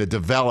in the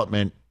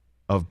development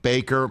of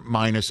Baker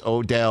minus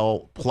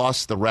Odell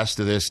plus the rest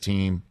of this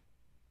team.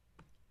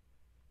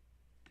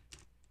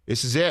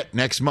 This is it,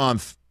 next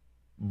month.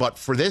 But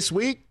for this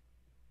week,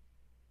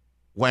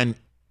 when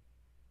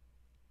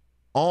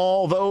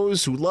all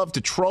those who love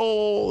to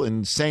troll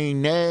and say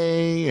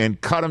nay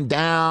and cut him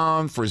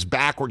down for his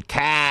backward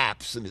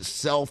caps and his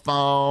cell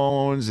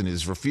phones and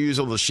his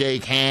refusal to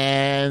shake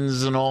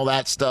hands and all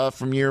that stuff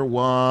from year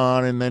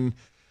one, and then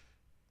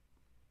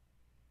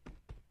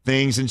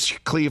things in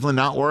Cleveland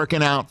not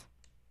working out.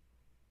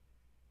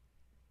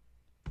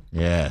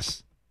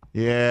 Yes.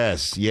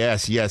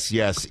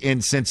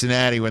 In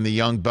Cincinnati, when the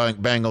young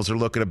Bengals are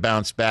looking to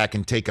bounce back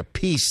and take a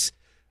piece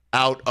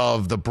out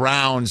of the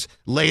Browns,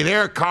 lay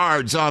their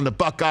cards on the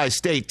Buckeye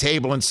State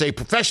table and say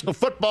professional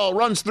football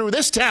runs through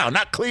this town,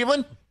 not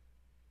Cleveland.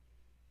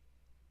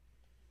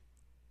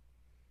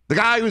 The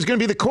guy who's going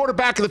to be the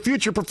quarterback of the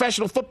future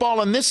professional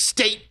football in this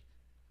state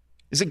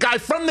is a guy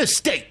from this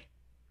state.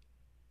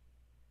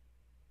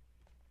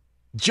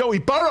 Joey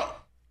Burrow,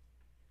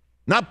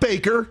 not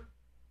Baker,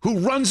 who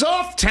runs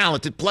off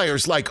talented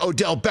players like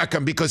Odell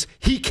Beckham because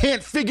he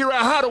can't figure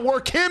out how to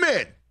work him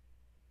in.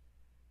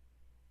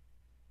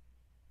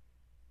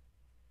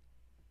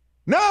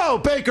 No,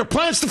 Baker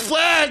plants the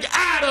flag.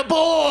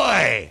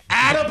 Attaboy.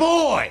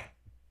 Attaboy.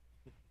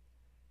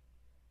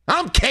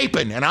 I'm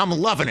caping, and I'm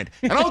loving it.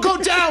 And I'll go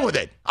down with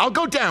it.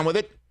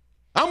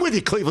 I'm with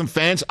you, Cleveland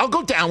fans. I'll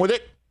go down with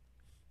it.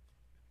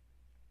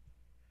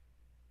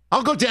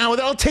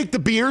 I'll take the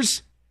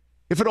beers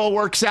if it all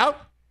works out.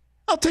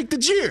 I'll take the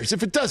jeers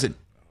if it doesn't.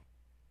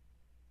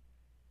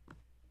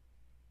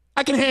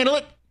 I can handle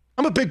it.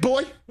 I'm a big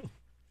boy.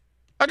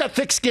 I got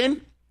thick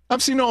skin.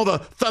 I've seen all the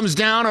thumbs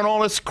down and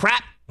all this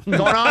crap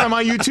going on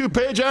my YouTube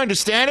page. I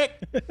understand it.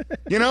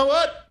 You know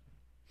what?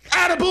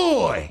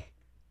 Attaboy.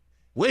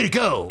 Way to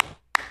go.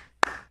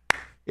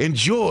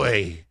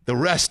 Enjoy the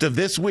rest of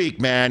this week,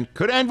 man.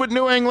 Could end with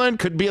New England,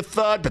 could be a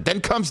thud, but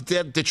then comes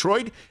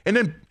Detroit, and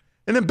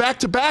then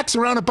back-to-backs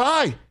around a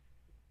bye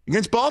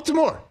against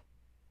Baltimore.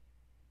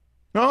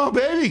 Oh,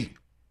 baby.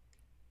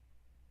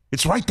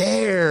 It's right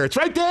there.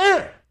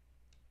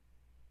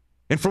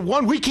 And for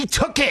 1 week, he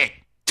took it.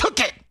 took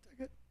it.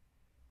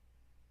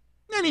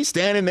 And he's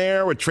standing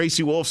there with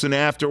Tracy Wolfson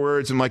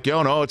afterwards and like,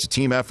 no, it's a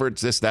team effort.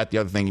 It's this, that, the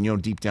other thing.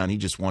 And, deep down, he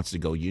just wants to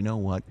go, you know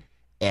what?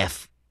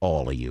 F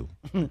all of you.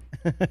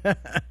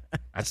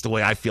 That's the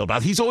way I feel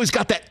about it. He's always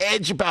got that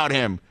edge about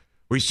him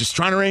where he's just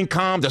trying to remain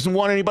calm, doesn't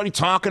want anybody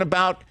talking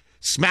about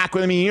smack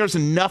with him. He hears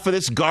enough of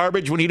this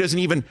garbage when he doesn't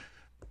even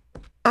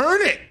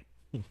earn it.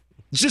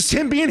 It's just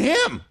him being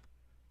him.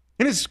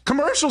 And his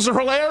commercials are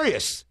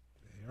hilarious.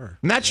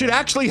 And that should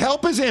actually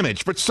help his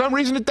image. For some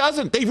reason, it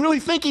doesn't. They really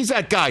think he's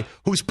that guy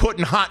who's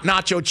putting hot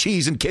nacho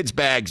cheese in kids'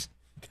 bags.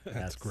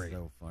 That's great.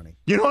 So funny.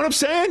 You know what I'm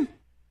saying?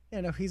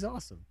 Yeah, no, he's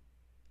awesome.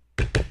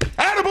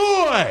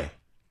 Attaboy!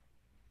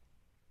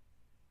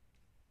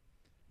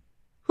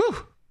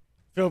 Whew.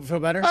 Feel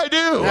better? I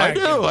do. Right,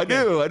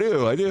 I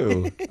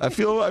do. I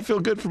feel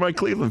good for my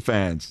Cleveland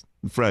fans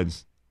and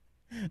friends.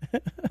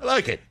 I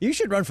like it. You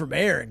should run for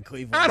mayor in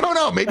Cleveland. I don't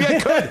know. Maybe I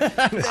could.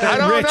 I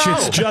don't Rich, know.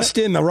 it's just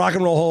in. The Rock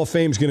and Roll Hall of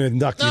Fame is going to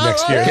induct you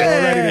next year. Get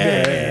all ready to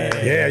get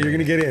in. Yeah, you're going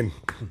to get in.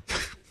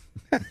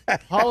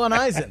 Hall and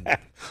Eisen.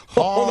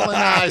 Hall and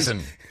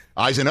Eisen.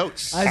 Eisen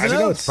Oates. Eisen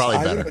Oates. Probably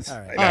Eisen better. Oates. All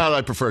right.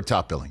 I prefer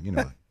top billing. You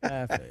know.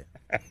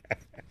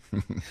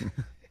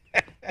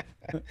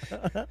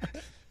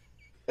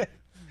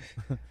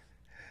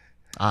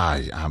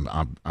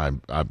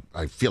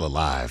 I feel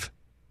alive.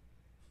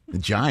 The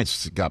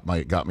Giants got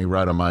me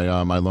right on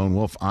my lone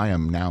wolf. I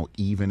am now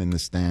even in the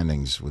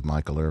standings with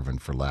Michael Irvin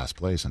for last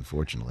place,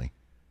 unfortunately.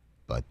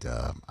 But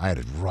I had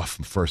a rough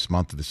first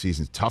month of the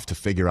season. It's tough to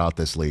figure out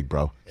this lead,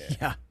 bro.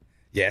 Yeah.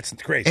 Yeah, it's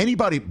crazy.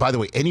 Anybody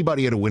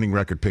had a winning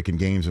record picking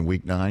games in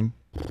Week 9?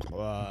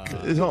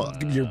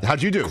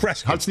 How'd you do?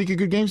 How'd Sneaky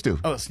Good Games do?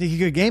 Oh, Sneaky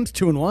Good Games,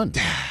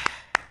 2-1.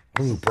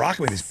 Ooh,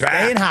 Brockman is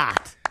back. Staying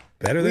hot.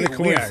 Better than a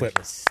coin flip.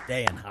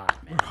 Staying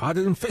hot, man.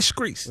 Hotter than fish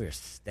grease. We're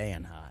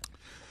staying hot.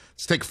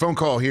 Let's take a phone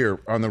call here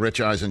on the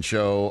Rich Eisen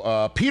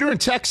Show. Peter in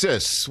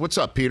Texas. What's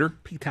up, Peter?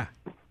 Peter.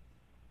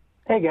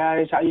 Hey,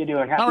 guys. How you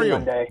doing? Happy How are you?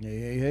 Monday.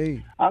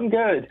 Hey. I'm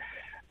good.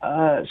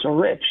 So,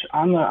 Rich,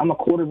 I'm a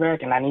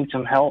quarterback, and I need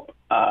some help.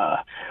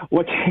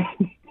 What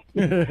can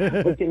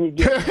you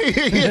do?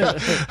 Yeah,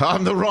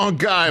 I'm the wrong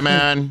guy,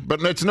 man.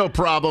 But it's no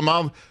problem.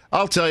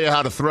 I'll tell you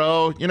how to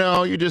throw.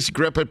 You just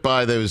grip it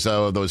by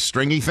those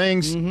stringy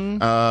things,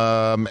 and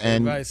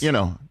Advice.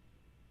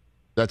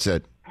 That's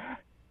it.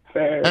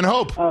 Fair. And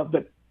hope.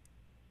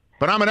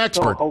 But I'm an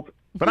expert. hope.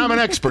 But I'm an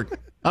expert.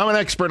 I'm an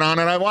expert on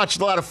it. I watched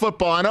a lot of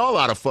football. I know a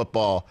lot of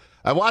football.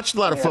 I watched a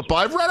lot of football.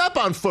 I've read up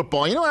on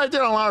football. I did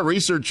a lot of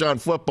research on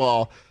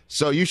football.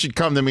 So you should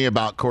come to me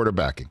about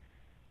quarterbacking.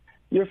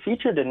 You're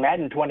featured in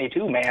Madden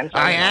 22, man. So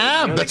I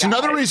am. you're the That's guy.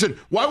 another reason.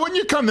 Why wouldn't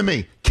you come to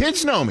me?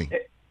 Kids know me.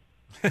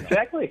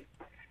 Exactly.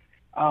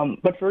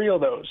 But for real,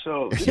 though.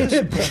 So Let's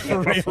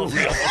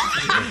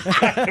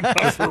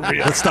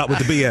stop with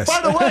the BS.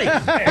 By the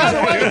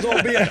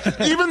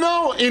way, even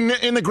though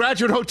in the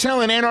Graduate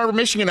Hotel in Ann Arbor,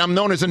 Michigan, I'm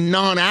known as a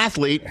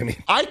non-athlete,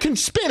 I can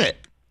spin it.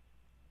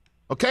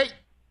 Okay?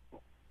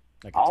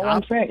 all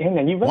I'm saying,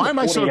 you've been Why am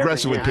I so 40 years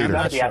aggressive with and Peter? you're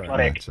not the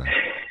athletic.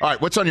 All right,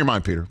 what's on your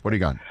mind, Peter? What do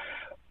you got?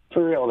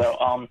 For real,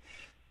 though.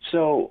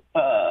 So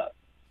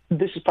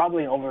this is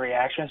probably an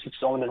overreaction since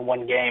it's only been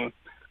one game,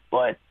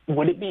 but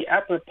would it be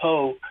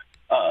apropos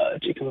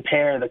to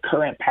compare the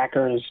current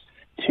Packers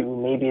to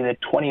maybe the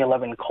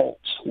 2011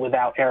 Colts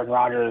without Aaron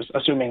Rodgers,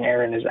 assuming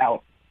Aaron is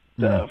out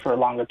for a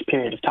longer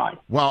period of time?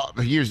 Well,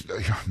 here's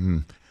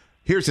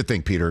the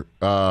thing, Peter.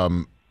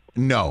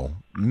 No,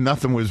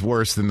 nothing was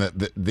worse than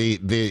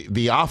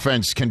the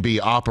offense can be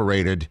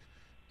operated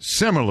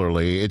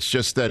similarly. It's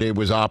just that it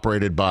was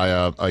operated by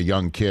a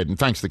young kid. And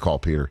thanks for the call,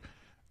 Peter.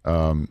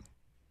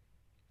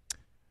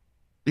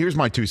 Here's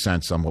my 2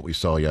 cents on what we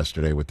saw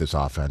yesterday with this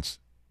offense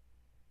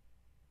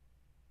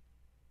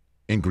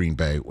in Green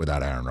Bay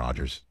without Aaron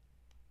Rodgers.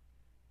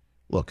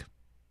 Look,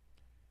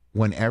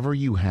 whenever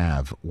you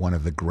have one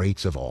of the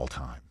greats of all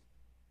time,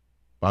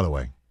 by the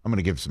way, I'm going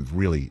to give some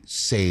really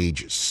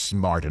sage,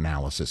 smart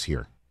analysis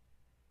here.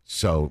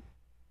 So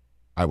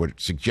I would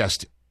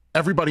suggest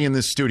everybody in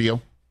this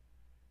studio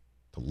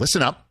to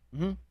listen up,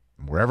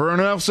 wherever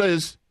everyone else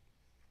is,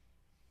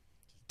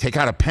 take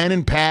out a pen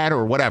and pad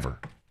or whatever.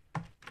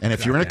 And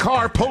if you're in a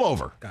car, pull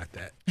over. Got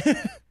that.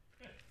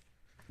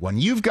 When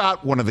you've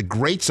got one of the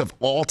greats of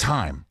all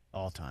time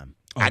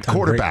at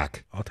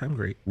quarterback, All-time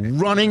great.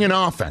 running an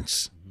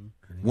offense,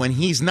 when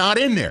he's not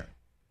in there,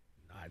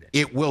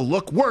 it will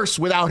look worse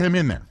without him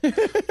in there.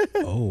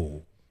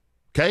 Oh.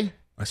 Okay?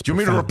 Do you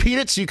want me to repeat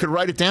it so you can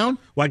write it down?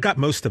 Well, I got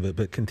most of it,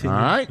 but continue.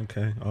 All right.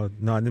 Okay.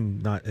 Not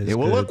as It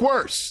will good. look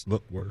worse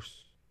Look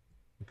worse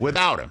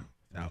without him.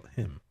 without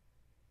him.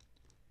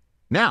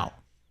 Now,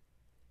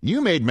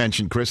 you made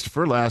mention,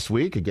 Christopher, last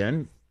week,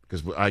 again,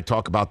 because I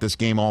talk about this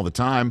game all the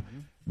time,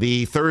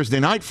 the Thursday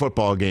night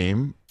football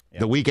game,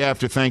 the week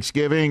after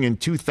Thanksgiving in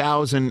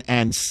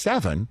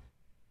 2007,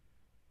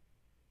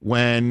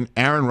 when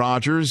Aaron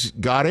Rodgers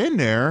got in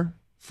there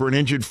for an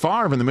injured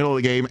Favre in the middle of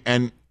the game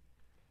and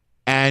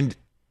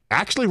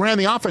actually ran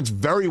the offense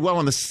very well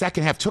in the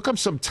second half. Took him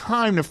some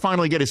time to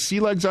finally get his sea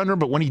legs under him,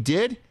 but when he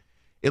did,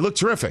 it looked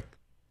terrific.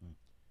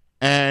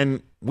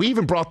 And we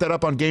even brought that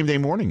up on game day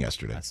morning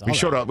yesterday. We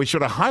showed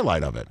a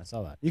highlight of it. I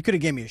saw that. You could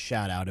have given me a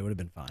shout out. It would have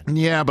been fine.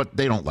 Yeah, but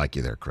they don't like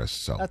you there, Chris.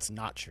 So that's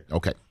not true.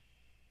 Okay.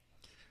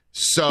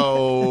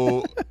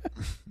 So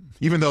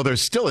even though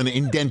there's still an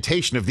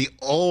indentation of the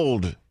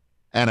old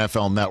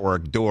NFL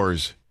Network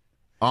doors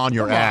on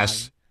your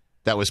ass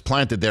that was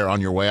planted there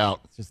on your way out.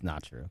 It's just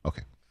not true.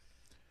 Okay.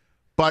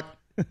 But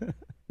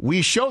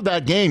we showed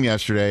that game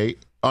yesterday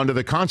under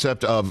the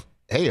concept of,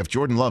 hey, if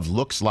Jordan Love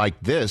looks like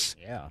this,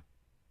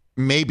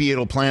 maybe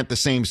it'll plant the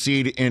same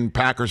seed in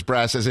Packers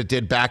brass as it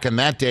did back in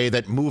that day,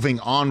 that moving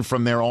on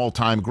from their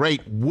all-time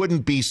great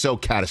wouldn't be so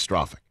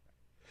catastrophic.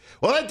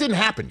 Well, that didn't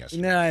happen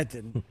yesterday. No, it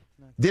didn't.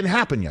 Didn't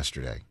happen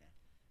yesterday.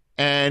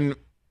 And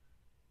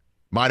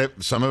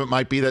some of it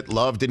might be that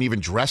Love didn't even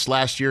dress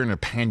last year in a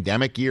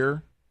pandemic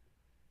year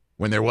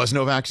when there was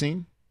no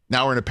vaccine.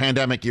 Now we're in a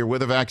pandemic year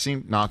with a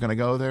vaccine. Not going to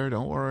go there.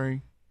 Don't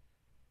worry.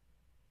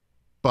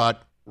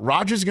 But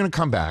Rodgers is going to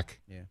come back.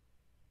 Yeah.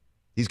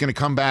 He's going to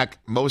come back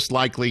most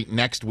likely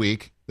next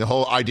week. The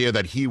whole idea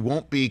that he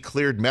won't be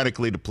cleared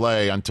medically to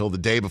play until the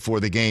day before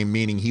the game,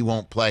 meaning he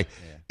won't play,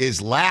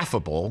 is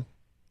laughable.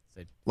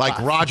 Like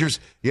Rodgers,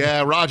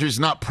 Rodgers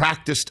not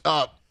practiced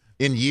up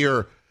in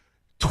year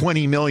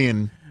 20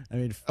 million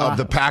of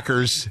the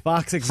Packers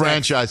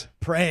franchise.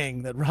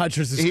 Praying that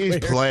Rodgers is He's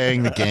clear.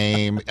 playing the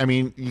game. I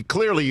mean,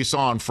 clearly you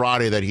saw on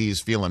Friday that he's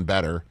feeling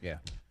better. Yeah.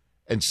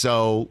 And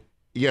so,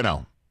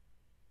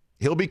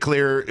 he'll be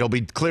clear. He'll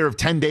be clear of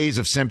 10 days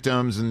of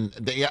symptoms.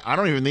 And I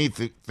don't even need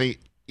to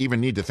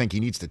think he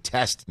needs to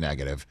test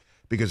negative,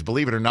 because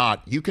believe it or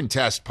not, you can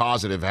test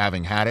positive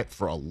having had it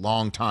for a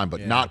long time,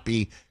 but not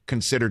be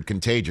considered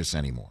contagious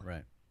anymore.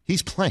 Right.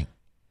 He's playing.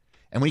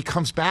 And when he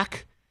comes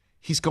back,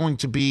 he's going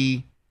to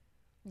be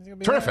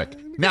terrific.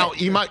 Now,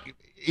 he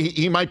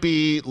might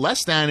be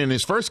less than in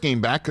his first game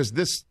back, because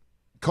this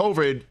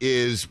COVID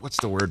is,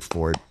 what's the word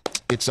for it?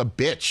 It's a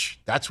bitch.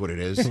 That's what it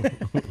is.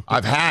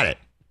 I've had it.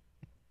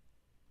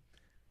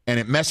 And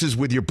it messes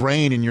with your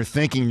brain and your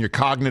thinking, your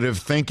cognitive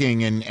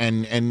thinking,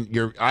 and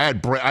your. I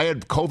had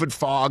COVID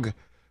fog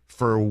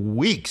for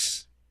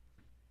weeks,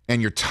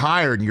 and you're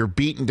tired and you're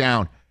beaten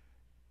down.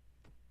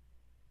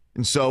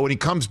 And so when he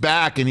comes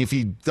back, and if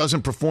he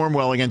doesn't perform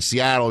well against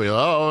Seattle,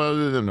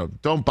 no,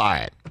 don't buy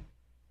it.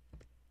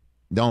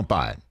 Don't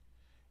buy it.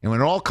 And when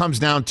it all comes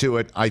down to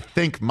it, I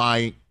think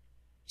my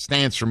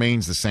stance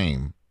remains the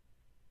same.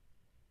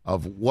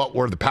 Of what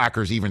were the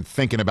Packers even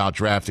thinking about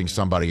drafting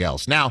somebody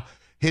else? Now,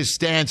 his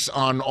stance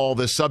on all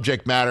this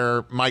subject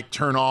matter might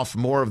turn off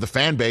more of the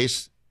fan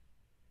base,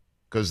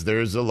 because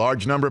there's a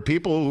large number of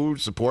people who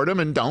support him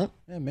and don't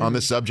on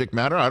this subject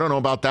matter. I don't know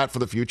about that for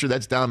the future.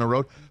 That's down the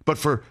road. But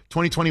for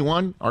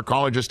 2021, our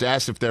caller just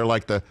asked if they're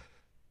like the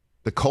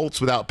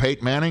Colts without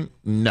Peyton Manning.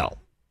 No.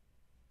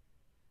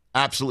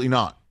 Absolutely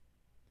not.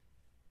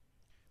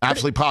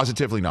 Absolutely,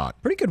 positively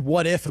not. Pretty good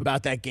what if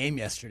about that game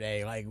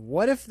yesterday. Like,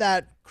 what if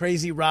that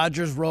crazy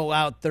Rodgers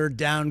rollout third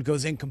down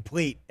goes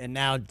incomplete, and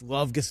now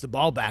Love gets the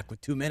ball back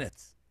with 2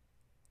 minutes?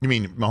 You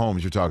mean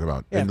Mahomes you're talking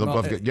about?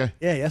 Yeah,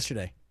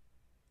 yesterday.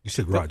 You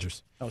said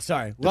Rodgers. Oh,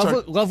 sorry.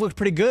 Love looked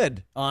pretty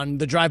good on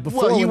the drive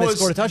before when they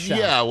scored a touchdown.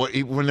 Yeah,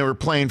 when they were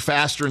playing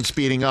faster and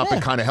speeding up,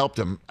 it kind of helped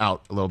him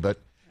out a little bit.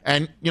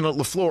 And,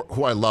 LaFleur,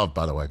 who I love,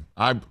 by the way,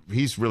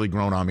 he's really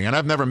grown on me. And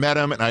I've never met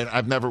him,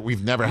 and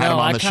we've never had him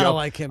on the show. I kind of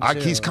like him, too.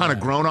 He's kind of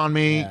grown on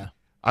me. Yeah.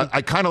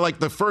 I kind of like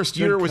the first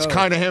year was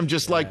kind of him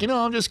just like,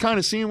 I'm just kind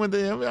of seeing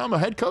I'm a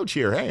head coach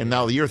here. Hey, and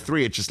now year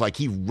 3, it's just like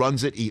he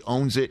runs it, he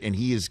owns it, and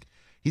he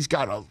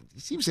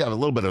seems to have a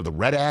little bit of the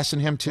red ass in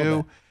him, too.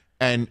 Okay.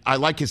 And I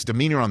like his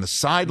demeanor on the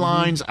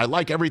sidelines. I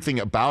like everything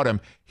about him.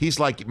 He's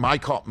like my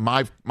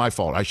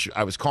fault.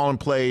 I was calling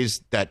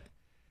plays that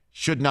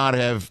should not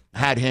have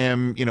had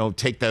him,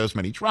 take those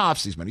many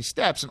drops, these many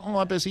steps, and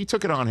all that. He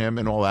took it on him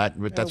and all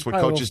that. But that's what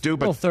coaches do.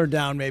 But little third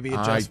down, maybe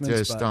adjustments. I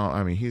just don't.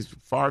 I mean, he's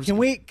far. Can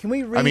we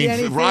read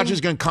anything?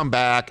 Rodgers going to come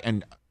back,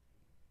 and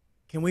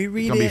can we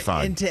read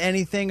into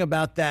anything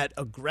about that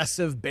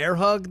aggressive bear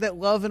hug that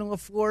Love and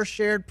LaFleur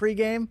shared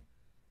pregame?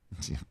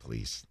 Yeah,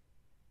 please,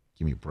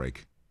 give me a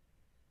break.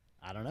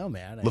 I don't know,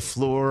 man.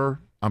 LaFleur,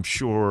 I'm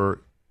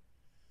sure,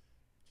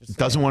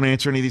 doesn't want to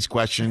answer any of these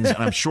questions. And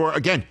I'm sure,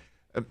 again,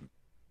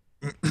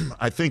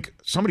 I think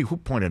somebody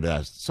pointed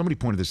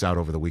this out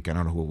over the weekend.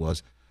 I don't know who it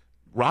was.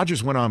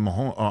 Rodgers went on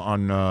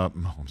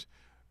Mahomes.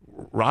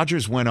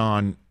 Rodgers went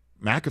on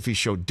McAfee's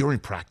show during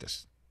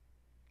practice.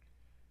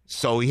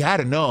 So he had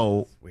to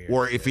know,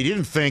 or if he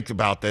didn't think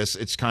about this,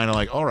 it's kind of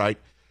like, all right,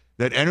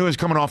 that anyone's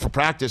coming off for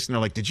practice, and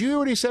they're like, did you hear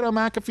what he said on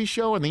McAfee's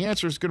show? And the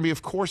answer is going to be,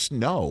 of course,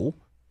 no.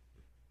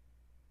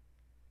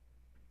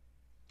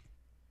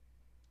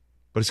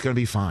 But it's going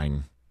to be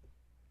fine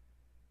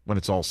when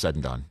it's all said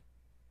and done.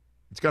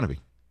 It's going to be.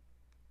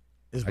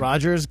 Is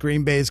Rodgers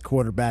Green Bay's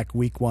quarterback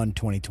week 1,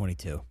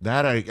 2022?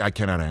 That I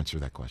cannot answer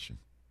that question.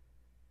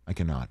 I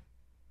cannot.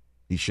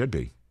 He should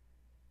be.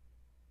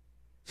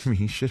 I mean,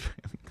 he should.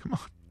 Come on.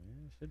 Yeah,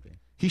 he should be.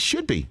 He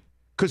should be.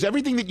 Because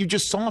everything that you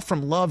just saw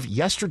from Love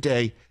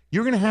yesterday,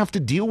 you're going to have to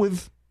deal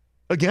with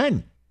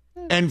again.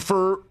 And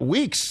for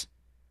weeks.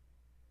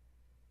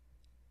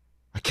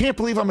 I can't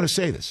believe I'm going to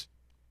say this,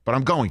 but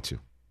I'm going to.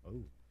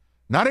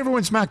 Not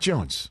everyone's Mac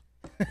Jones.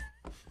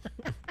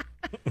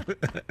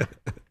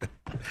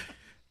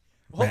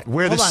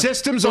 Where the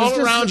system's all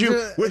around you,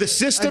 where the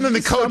system and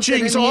the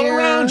coaching's all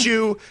around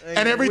you,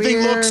 and everything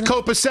looks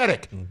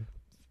copacetic.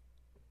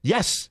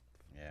 Yes.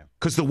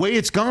 Because the way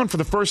it's gone for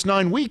the first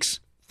 9 weeks,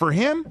 for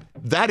him,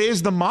 that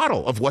is the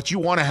model of what you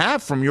want to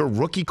have from your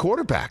rookie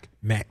quarterback.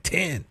 Mac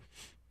 10.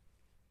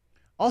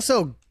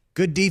 Also,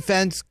 good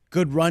defense,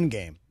 good run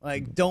game.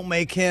 Like, don't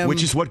make him...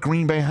 Which is what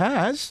Green Bay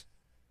has.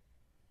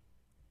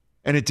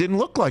 And it didn't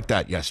look like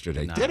that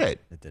yesterday, did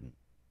it? It didn't.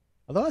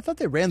 Although I thought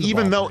they ran the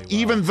ball pretty well.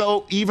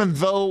 Even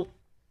though,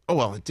 oh,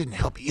 well, it didn't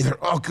help either.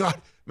 Oh,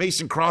 God,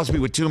 Mason Crosby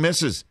with 2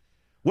 misses.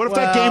 What if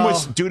that game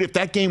was, dude, if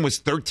that game was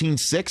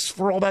 13-6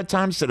 for all that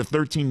time instead of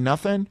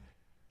 13-0?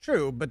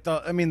 True, but the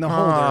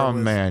holder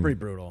was pretty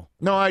brutal.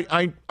 No,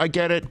 I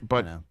get it,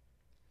 but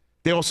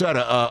they also had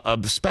a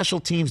special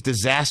teams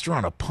disaster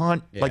on a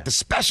punt. Yeah. Like the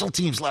special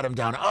teams let him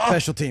down. Oh,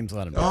 special teams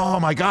let him down.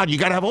 Oh, my God, you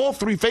got to have all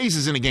 3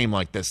 phases in a game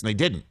like this, and they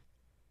didn't.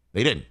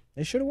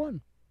 They should have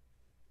won.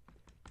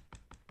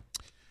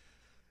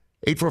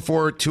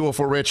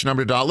 844-204-RICH,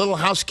 number to dial. A little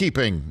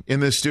housekeeping in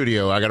this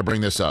studio. I got to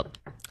bring this up.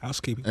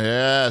 Housekeeping?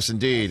 Yes,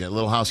 indeed. A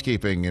little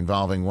housekeeping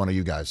involving one of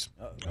you guys.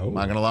 Oh. I'm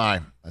not going to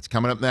lie. That's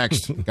coming up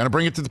next. Got to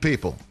bring it to the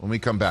people when we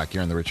come back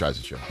here on The Rich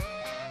Eisen Show.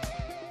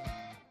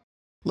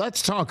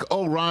 Let's talk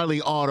O'Reilly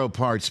Auto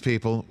Parts,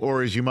 people,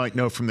 or as you might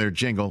know from their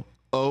jingle,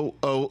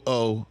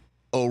 O-O-O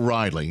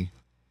O'Reilly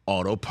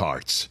Auto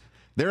Parts.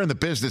 They're in the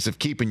business of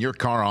keeping your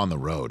car on the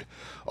road.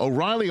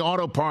 O'Reilly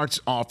Auto Parts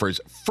offers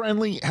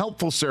friendly,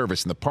 helpful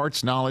service and the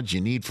parts knowledge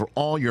you need for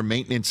all your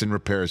maintenance and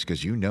repairs,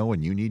 because you know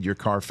when you need your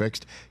car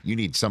fixed, you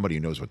need somebody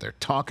who knows what they're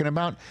talking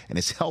about and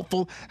is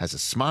helpful, has a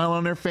smile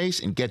on their face,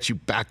 and gets you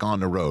back on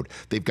the road.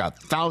 They've got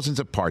thousands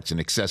of parts and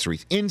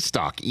accessories in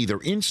stock, either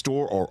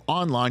in-store or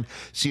online,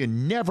 so you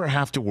never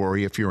have to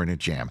worry if you're in a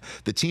jam.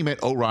 The team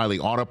at O'Reilly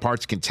Auto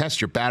Parts can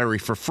test your battery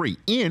for free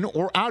in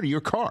or out of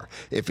your car.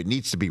 If it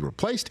needs to be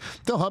replaced,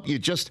 they'll help you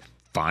just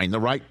find the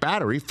right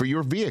battery for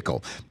your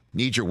vehicle.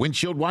 Need your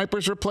windshield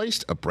wipers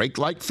replaced, a brake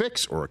light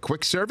fix, or a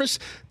quick service?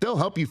 They'll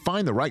help you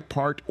find the right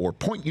part or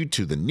point you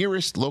to the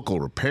nearest local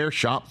repair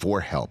shop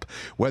for help.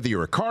 Whether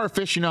you're a car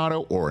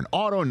aficionado or an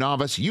auto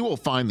novice, you will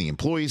find the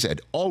employees at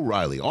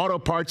O'Reilly Auto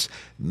Parts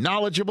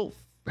knowledgeable,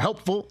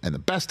 helpful, and the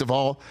best of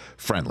all,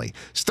 friendly.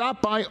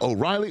 Stop by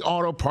O'Reilly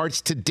Auto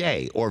Parts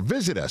today or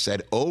visit us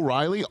at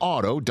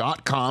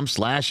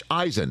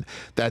O'ReillyAuto.com/Eisen.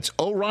 That's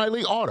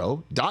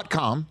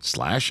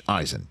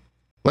O'ReillyAuto.com/Eisen.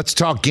 Let's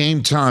talk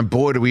Game Time.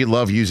 Boy, do we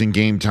love using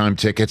Game Time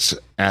tickets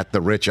at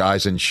the Rich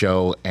Eisen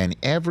Show. And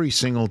every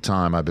single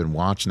time I've been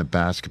watching the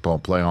basketball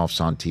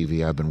playoffs on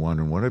TV, I've been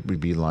wondering what it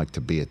would be like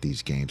to be at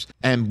these games.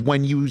 And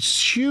when you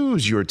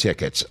choose your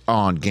tickets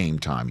on Game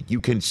Time, you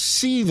can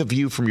see the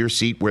view from your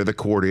seat where the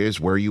court is,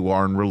 where you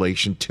are in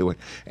relation to it.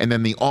 And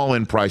then the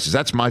all-in prices.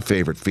 That's my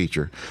favorite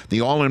feature.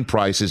 The all-in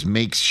prices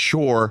makes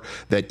sure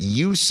that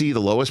you see the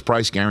lowest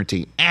price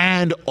guarantee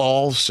and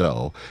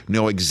also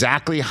know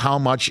exactly how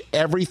much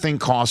everything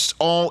costs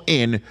all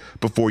in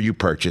before you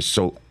purchase.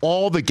 So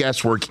all the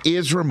guesswork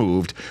is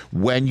removed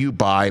when you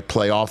buy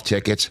playoff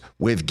tickets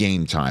with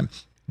Game Time.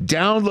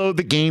 Download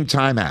the Game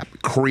Time app,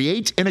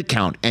 create an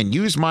account, and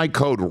use my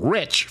code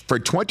RICH for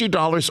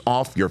 $20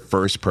 off your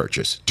first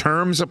purchase.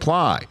 Terms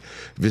apply.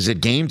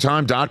 Visit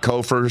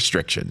GameTime.co for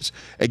restrictions.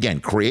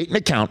 Again, create an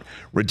account,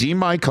 redeem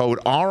my code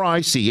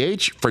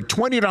RICH for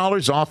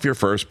 $20 off your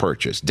first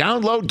purchase.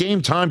 Download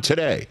Game Time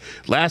today.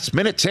 Last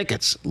minute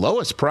tickets,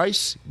 lowest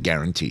price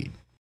guaranteed.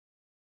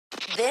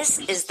 This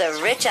is the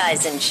Rich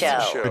Eisen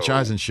Show. Rich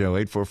Eisen Show,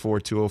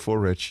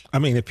 844-204-RICH. I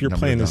mean, if you're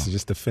playing this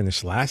just to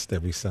finish last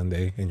every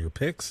Sunday in your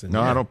picks.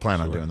 No, I don't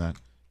plan on doing that.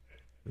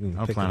 I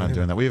don't plan on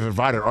doing that. We've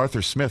invited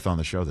Arthur Smith on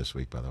the show this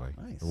week, by the way.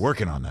 Nice. We're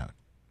working on that.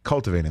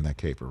 Cultivating that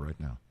caper right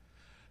now.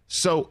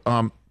 So,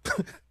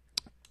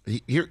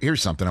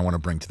 here's something I want to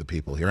bring to the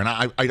people here. And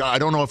I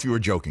don't know if you were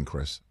joking,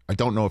 Chris. I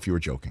don't know if you were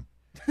joking.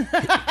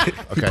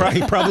 Okay.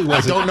 He probably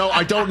wasn't.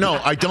 I don't know.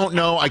 I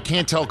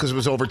can't tell because it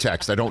was over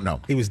text. I don't know.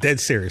 He was dead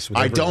serious.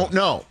 I don't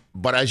know.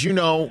 But as you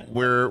know,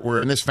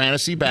 we're in this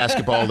fantasy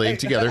basketball league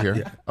together here.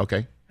 Yeah.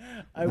 Okay.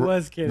 I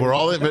was kidding. We're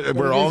all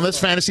in this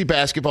fantasy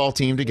basketball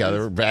team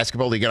together,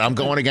 basketball league, and I'm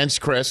going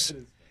against Chris.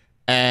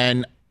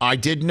 And I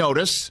did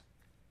notice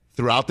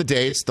throughout the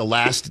day, it's the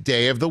last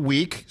day of the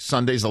week.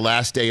 Sunday's the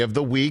last day of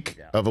the week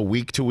of a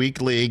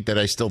week-to-week league that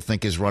I still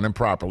think is running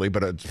properly.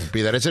 But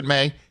be that as it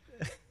may.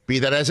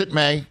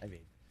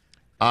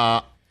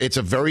 It's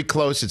a very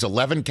close. It's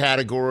 11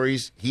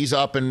 categories. He's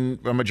up in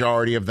a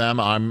majority of them.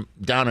 I'm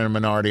down in a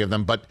minority of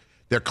them, but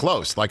they're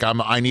close. Like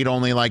I need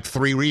only like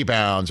 3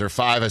 rebounds or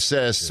 5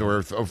 assists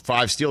or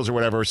 5 steals or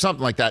whatever or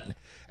something like that.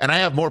 And I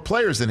have more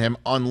players than him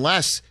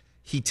unless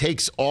he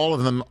takes all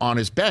of them on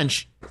his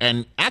bench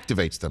and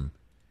activates them.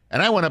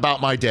 And I went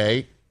about my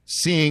day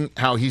seeing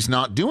how he's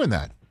not doing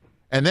that.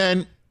 And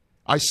then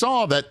I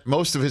saw that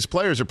most of his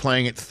players are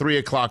playing at 3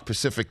 o'clock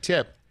Pacific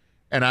tip.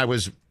 And I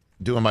was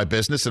doing my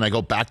business, and I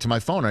go back to my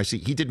phone, and I see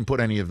he didn't put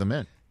any of them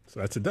in. So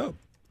that's a dub.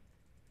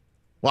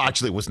 Well,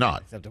 actually, it was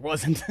not. Except it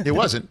wasn't. It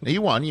wasn't. He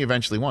won. He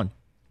eventually won.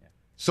 Yeah.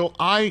 So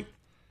I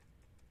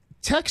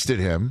texted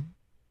him,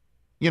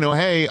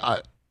 hey,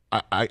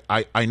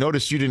 I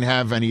noticed you didn't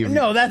have any of.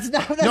 No, that's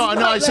not.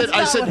 I said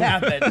what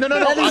happened. No.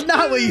 That is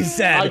not what you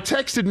said. I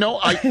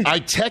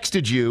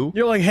texted you.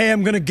 You're like, hey,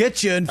 I'm going to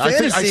get you in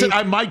fantasy. I said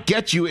I might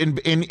get you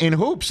in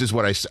hoops. Is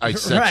what I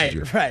texted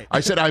you. Right. I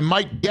said I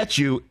might get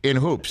you in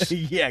hoops.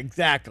 Yeah,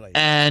 exactly.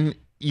 And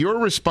your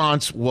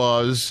response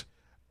was,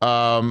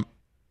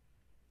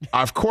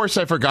 of course,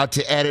 I forgot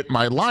to edit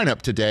my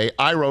lineup today.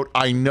 I wrote,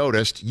 I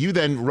noticed. You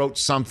then wrote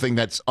something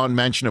that's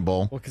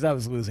unmentionable. Well, because I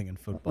was losing in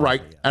football.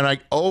 Right. Yeah. And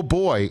oh,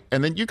 boy.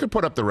 And then you could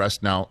put up the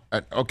rest now.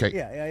 Okay.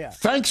 Yeah.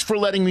 Thanks for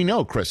letting me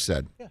know, Chris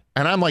said. Yeah.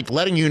 And I'm like,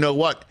 letting you know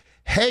what?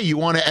 Hey, you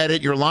want to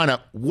edit your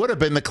lineup? Would have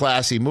been the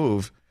classy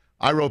move.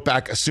 I wrote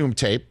back, assume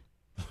tape.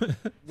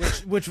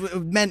 which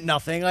meant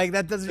nothing. Like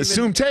that doesn't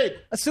assume tape.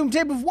 Assume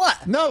tape of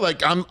what? No,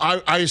 like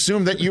I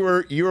assumed that you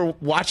were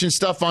watching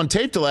stuff on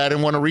tape till I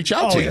didn't want to reach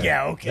out to you. Oh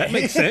yeah, okay, that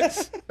makes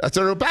sense. That's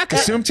what I wrote back.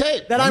 Assume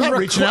tape. That I'm not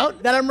reaching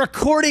out. That I'm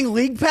recording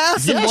League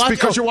Pass. Yes,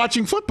 because you're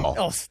watching football.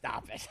 Oh,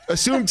 stop it.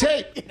 Assume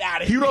tape. Get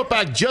out of here. He wrote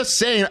here. back just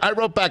saying. I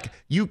wrote back.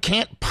 You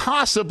can't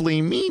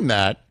possibly mean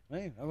that.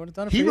 Hey, I would have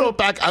done it for you. He wrote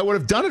back, I would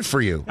have done it for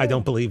you. I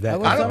don't believe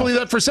that. I don't believe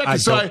that for a second.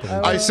 So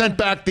I sent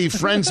back the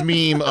Friends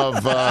meme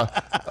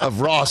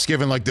of Ross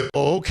giving like the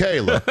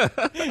okay look.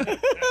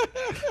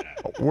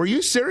 Were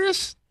you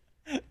serious?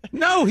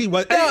 No, he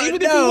was.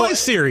 Even if he was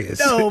serious.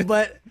 No,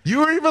 but you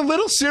were even a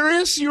little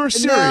serious. You were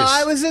serious. No,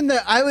 I was in the.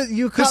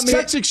 You caught me. This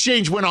text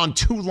exchange went on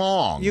too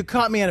long. You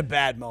caught me at a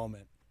bad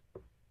moment.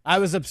 I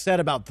was upset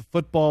about the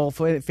football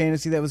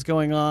fantasy that was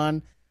going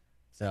on.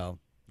 So.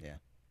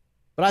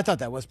 But I thought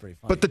that was pretty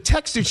funny. But the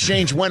text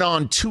exchange went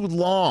on too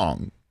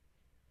long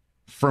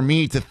for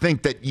me to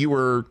think that you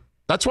were.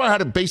 That's why I had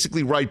to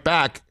basically write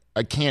back.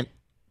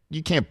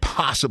 You can't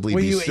possibly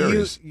be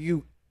serious.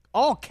 You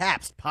all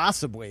caps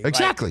possibly.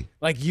 Exactly.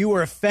 Like you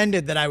were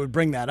offended that I would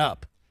bring that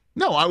up.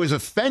 No, I was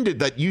offended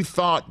that you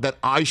thought that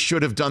I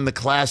should have done the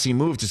classy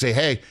move to say,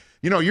 hey,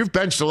 you've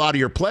benched a lot of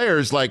your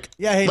players. Like,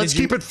 let's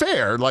keep it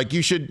fair. Like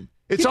you should.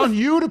 It's on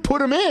you to put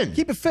them in.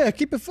 Keep it fair.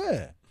 Keep it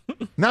fair.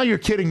 Now you're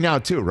kidding now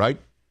too, right?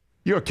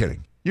 You're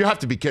kidding. You have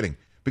to be kidding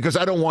because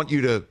I don't want you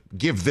to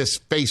give this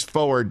face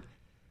forward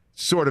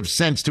sort of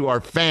sense to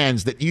our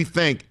fans that you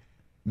think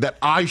that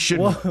I should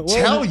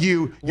tell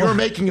you you're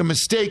making a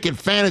mistake in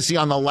fantasy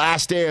on the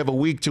last day of a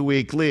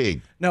week-to-week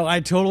league. No, I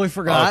totally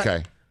forgot.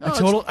 Okay.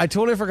 I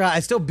totally forgot. I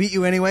still beat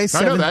you anyway.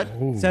 I know that.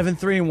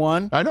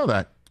 7-3-1. I know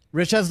that.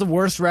 Rich has the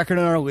worst record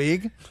in our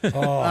league. I'm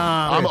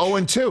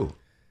 0-2.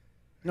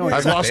 No,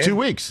 I've lost 2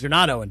 weeks. You're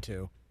not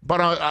 0-2.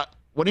 But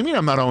what do you mean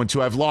I'm not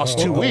 0-2? I've lost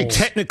 2 weeks.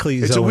 Technically,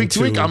 it's a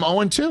week-to-week. I'm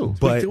 0-2.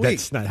 But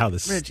that's not how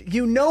this. Rich,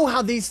 you know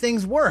how these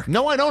things work.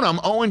 No, I don't. I'm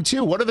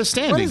 0-2. What are the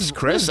standings,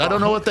 Chris? I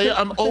don't know what they.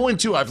 I'm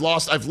 0-2. I've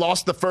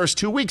lost the first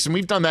 2 weeks, and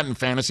we've done that in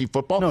fantasy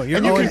football. No,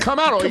 and you can come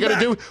out. All you got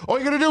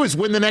to do is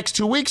win the next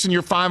 2 weeks, and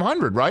you're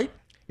 500, right?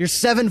 You're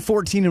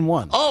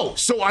 7-14-1. Oh,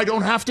 so I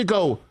don't have to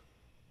go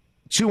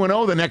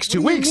 2-0 the next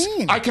 2 weeks.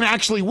 I can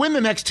actually win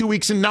the next 2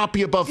 weeks and not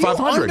be above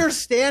 500. You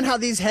understand how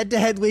these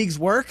head-to-head leagues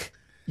work?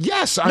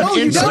 Yes, I'm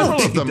in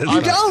several of them. You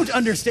don't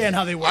understand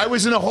how they work. I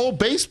was in a whole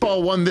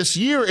baseball one this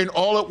year, and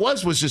all it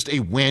was just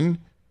a win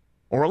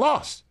or a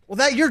loss.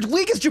 Well, your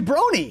league is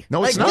jabroni.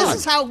 No, it's not. This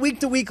is how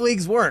week-to-week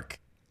leagues work.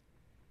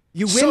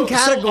 You win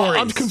categories. So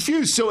I'm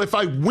confused. So if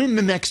I win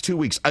the next 2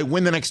 weeks,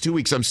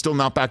 I'm still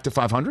not back to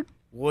 500?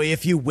 Well,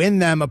 if you win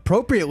them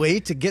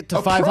appropriately to get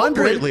to 500.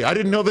 Appropriately. I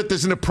didn't know that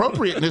there's an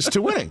appropriateness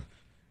to winning.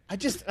 I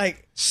just,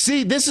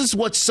 See, this is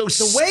what's so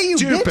stupid. The way you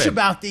bitch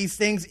about these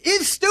things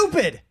is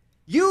stupid.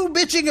 You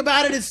bitching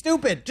about it is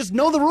stupid. Just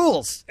know the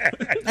rules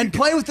and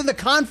play within the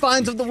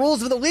confines of the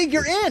rules of the league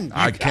you're in.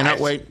 I cannot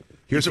wait.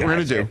 Here's what we're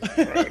going to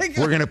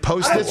do. We're going to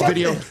post this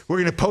video. We're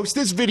going to post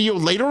this video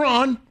later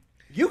on.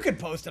 You can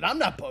post it. I'm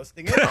not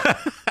posting it.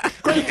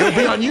 Great. It'll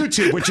be on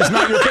YouTube, which is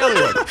not your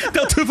bailiwick.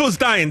 Del Tufo's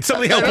dying.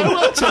 Somebody help him.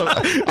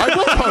 I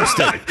will post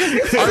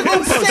it. I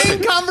will post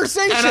Insane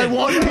conversation. And I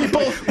want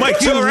people Mike,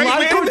 to right,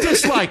 like man? or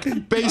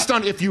dislike based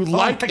on if you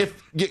like.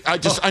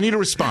 I need a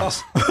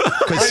response.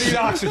 I need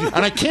oxygen.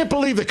 And I can't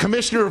believe the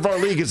commissioner of our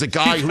league is a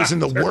guy who's in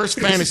the worst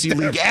fantasy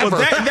league ever.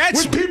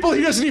 That's with people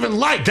he doesn't even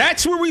like.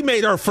 That's where we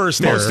made our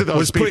first error. Most of those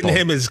was putting people.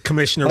 him as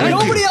commissioner.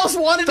 Nobody else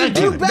wanted to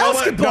do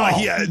basketball.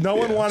 No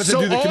one wanted to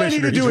do the So all I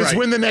need to do is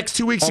win the next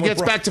 2 weeks to get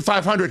back to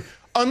 500.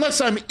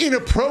 Unless I'm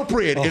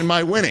inappropriate in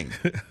my winning.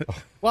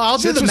 Well, I'll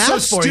do the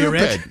math for you,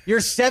 Rich. stupid. You're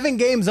 7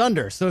 games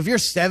under. So if you're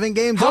 7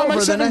 games How over, am I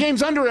then 7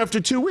 games under after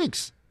 2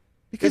 weeks?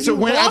 Because It's a you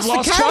win. lost I've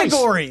lost the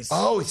categories. Twice.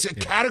 Oh, it's a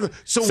category.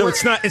 So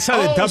it's not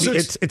a W.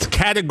 It's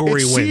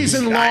category it's wins.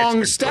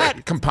 season-long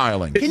stat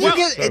compiling. Can you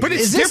get? But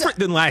it's is this- different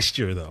than last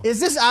year, though. Is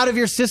this out of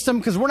your system?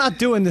 Because we're not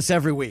doing this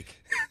every week.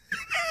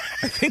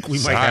 I think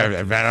we might I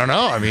have. don't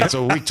know. I mean, it's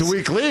a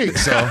week-to-week league,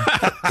 so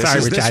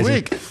this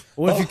week.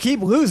 Well, if you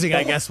keep losing,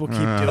 I guess we'll keep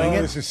doing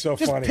it. This is so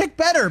Just funny. pick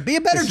better. Be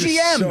a better This is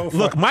GM. so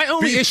Look, funny. my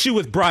only issue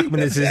with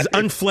Brockman is his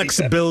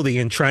unflexibility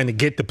in trying to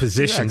get the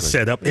position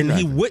set up, and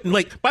he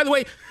wouldn't. By the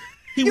way,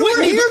 You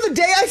weren't here the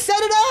day I set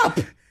it up.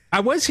 I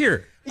was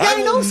here. Yeah,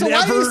 I know. So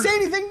why didn't you say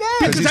anything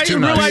then? Because I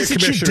didn't realize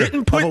that you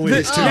didn't put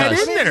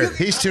that in there.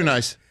 He's too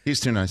nice. He's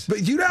too nice.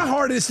 But you know how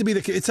hard it is to be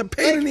it's a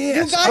pain in the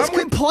ass. You guys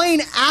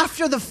complain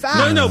after the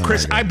fact. No,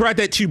 Chris, I brought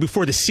that to you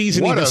before the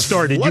season even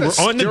started. You were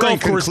on the golf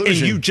course and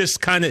you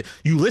just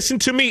you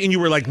listened to me and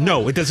you were like,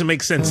 no, it doesn't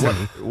make sense.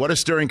 What a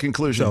stirring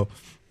conclusion.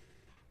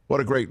 What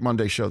a great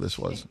Monday show this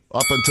was.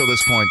 Up until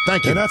this point.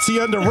 Thank you. And that's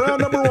the end of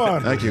round number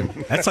 1. Thank you.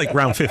 That's like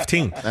round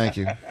 15. Thank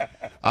you.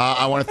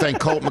 I want to thank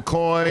Colt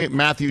McCoy,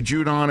 Matthew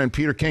Judon, and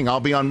Peter King. I'll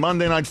be on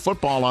Monday Night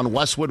Football on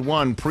Westwood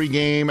One,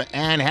 pregame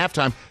and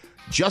halftime.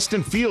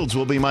 Justin Fields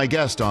will be my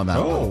guest on that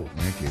one.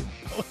 Thank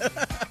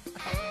you.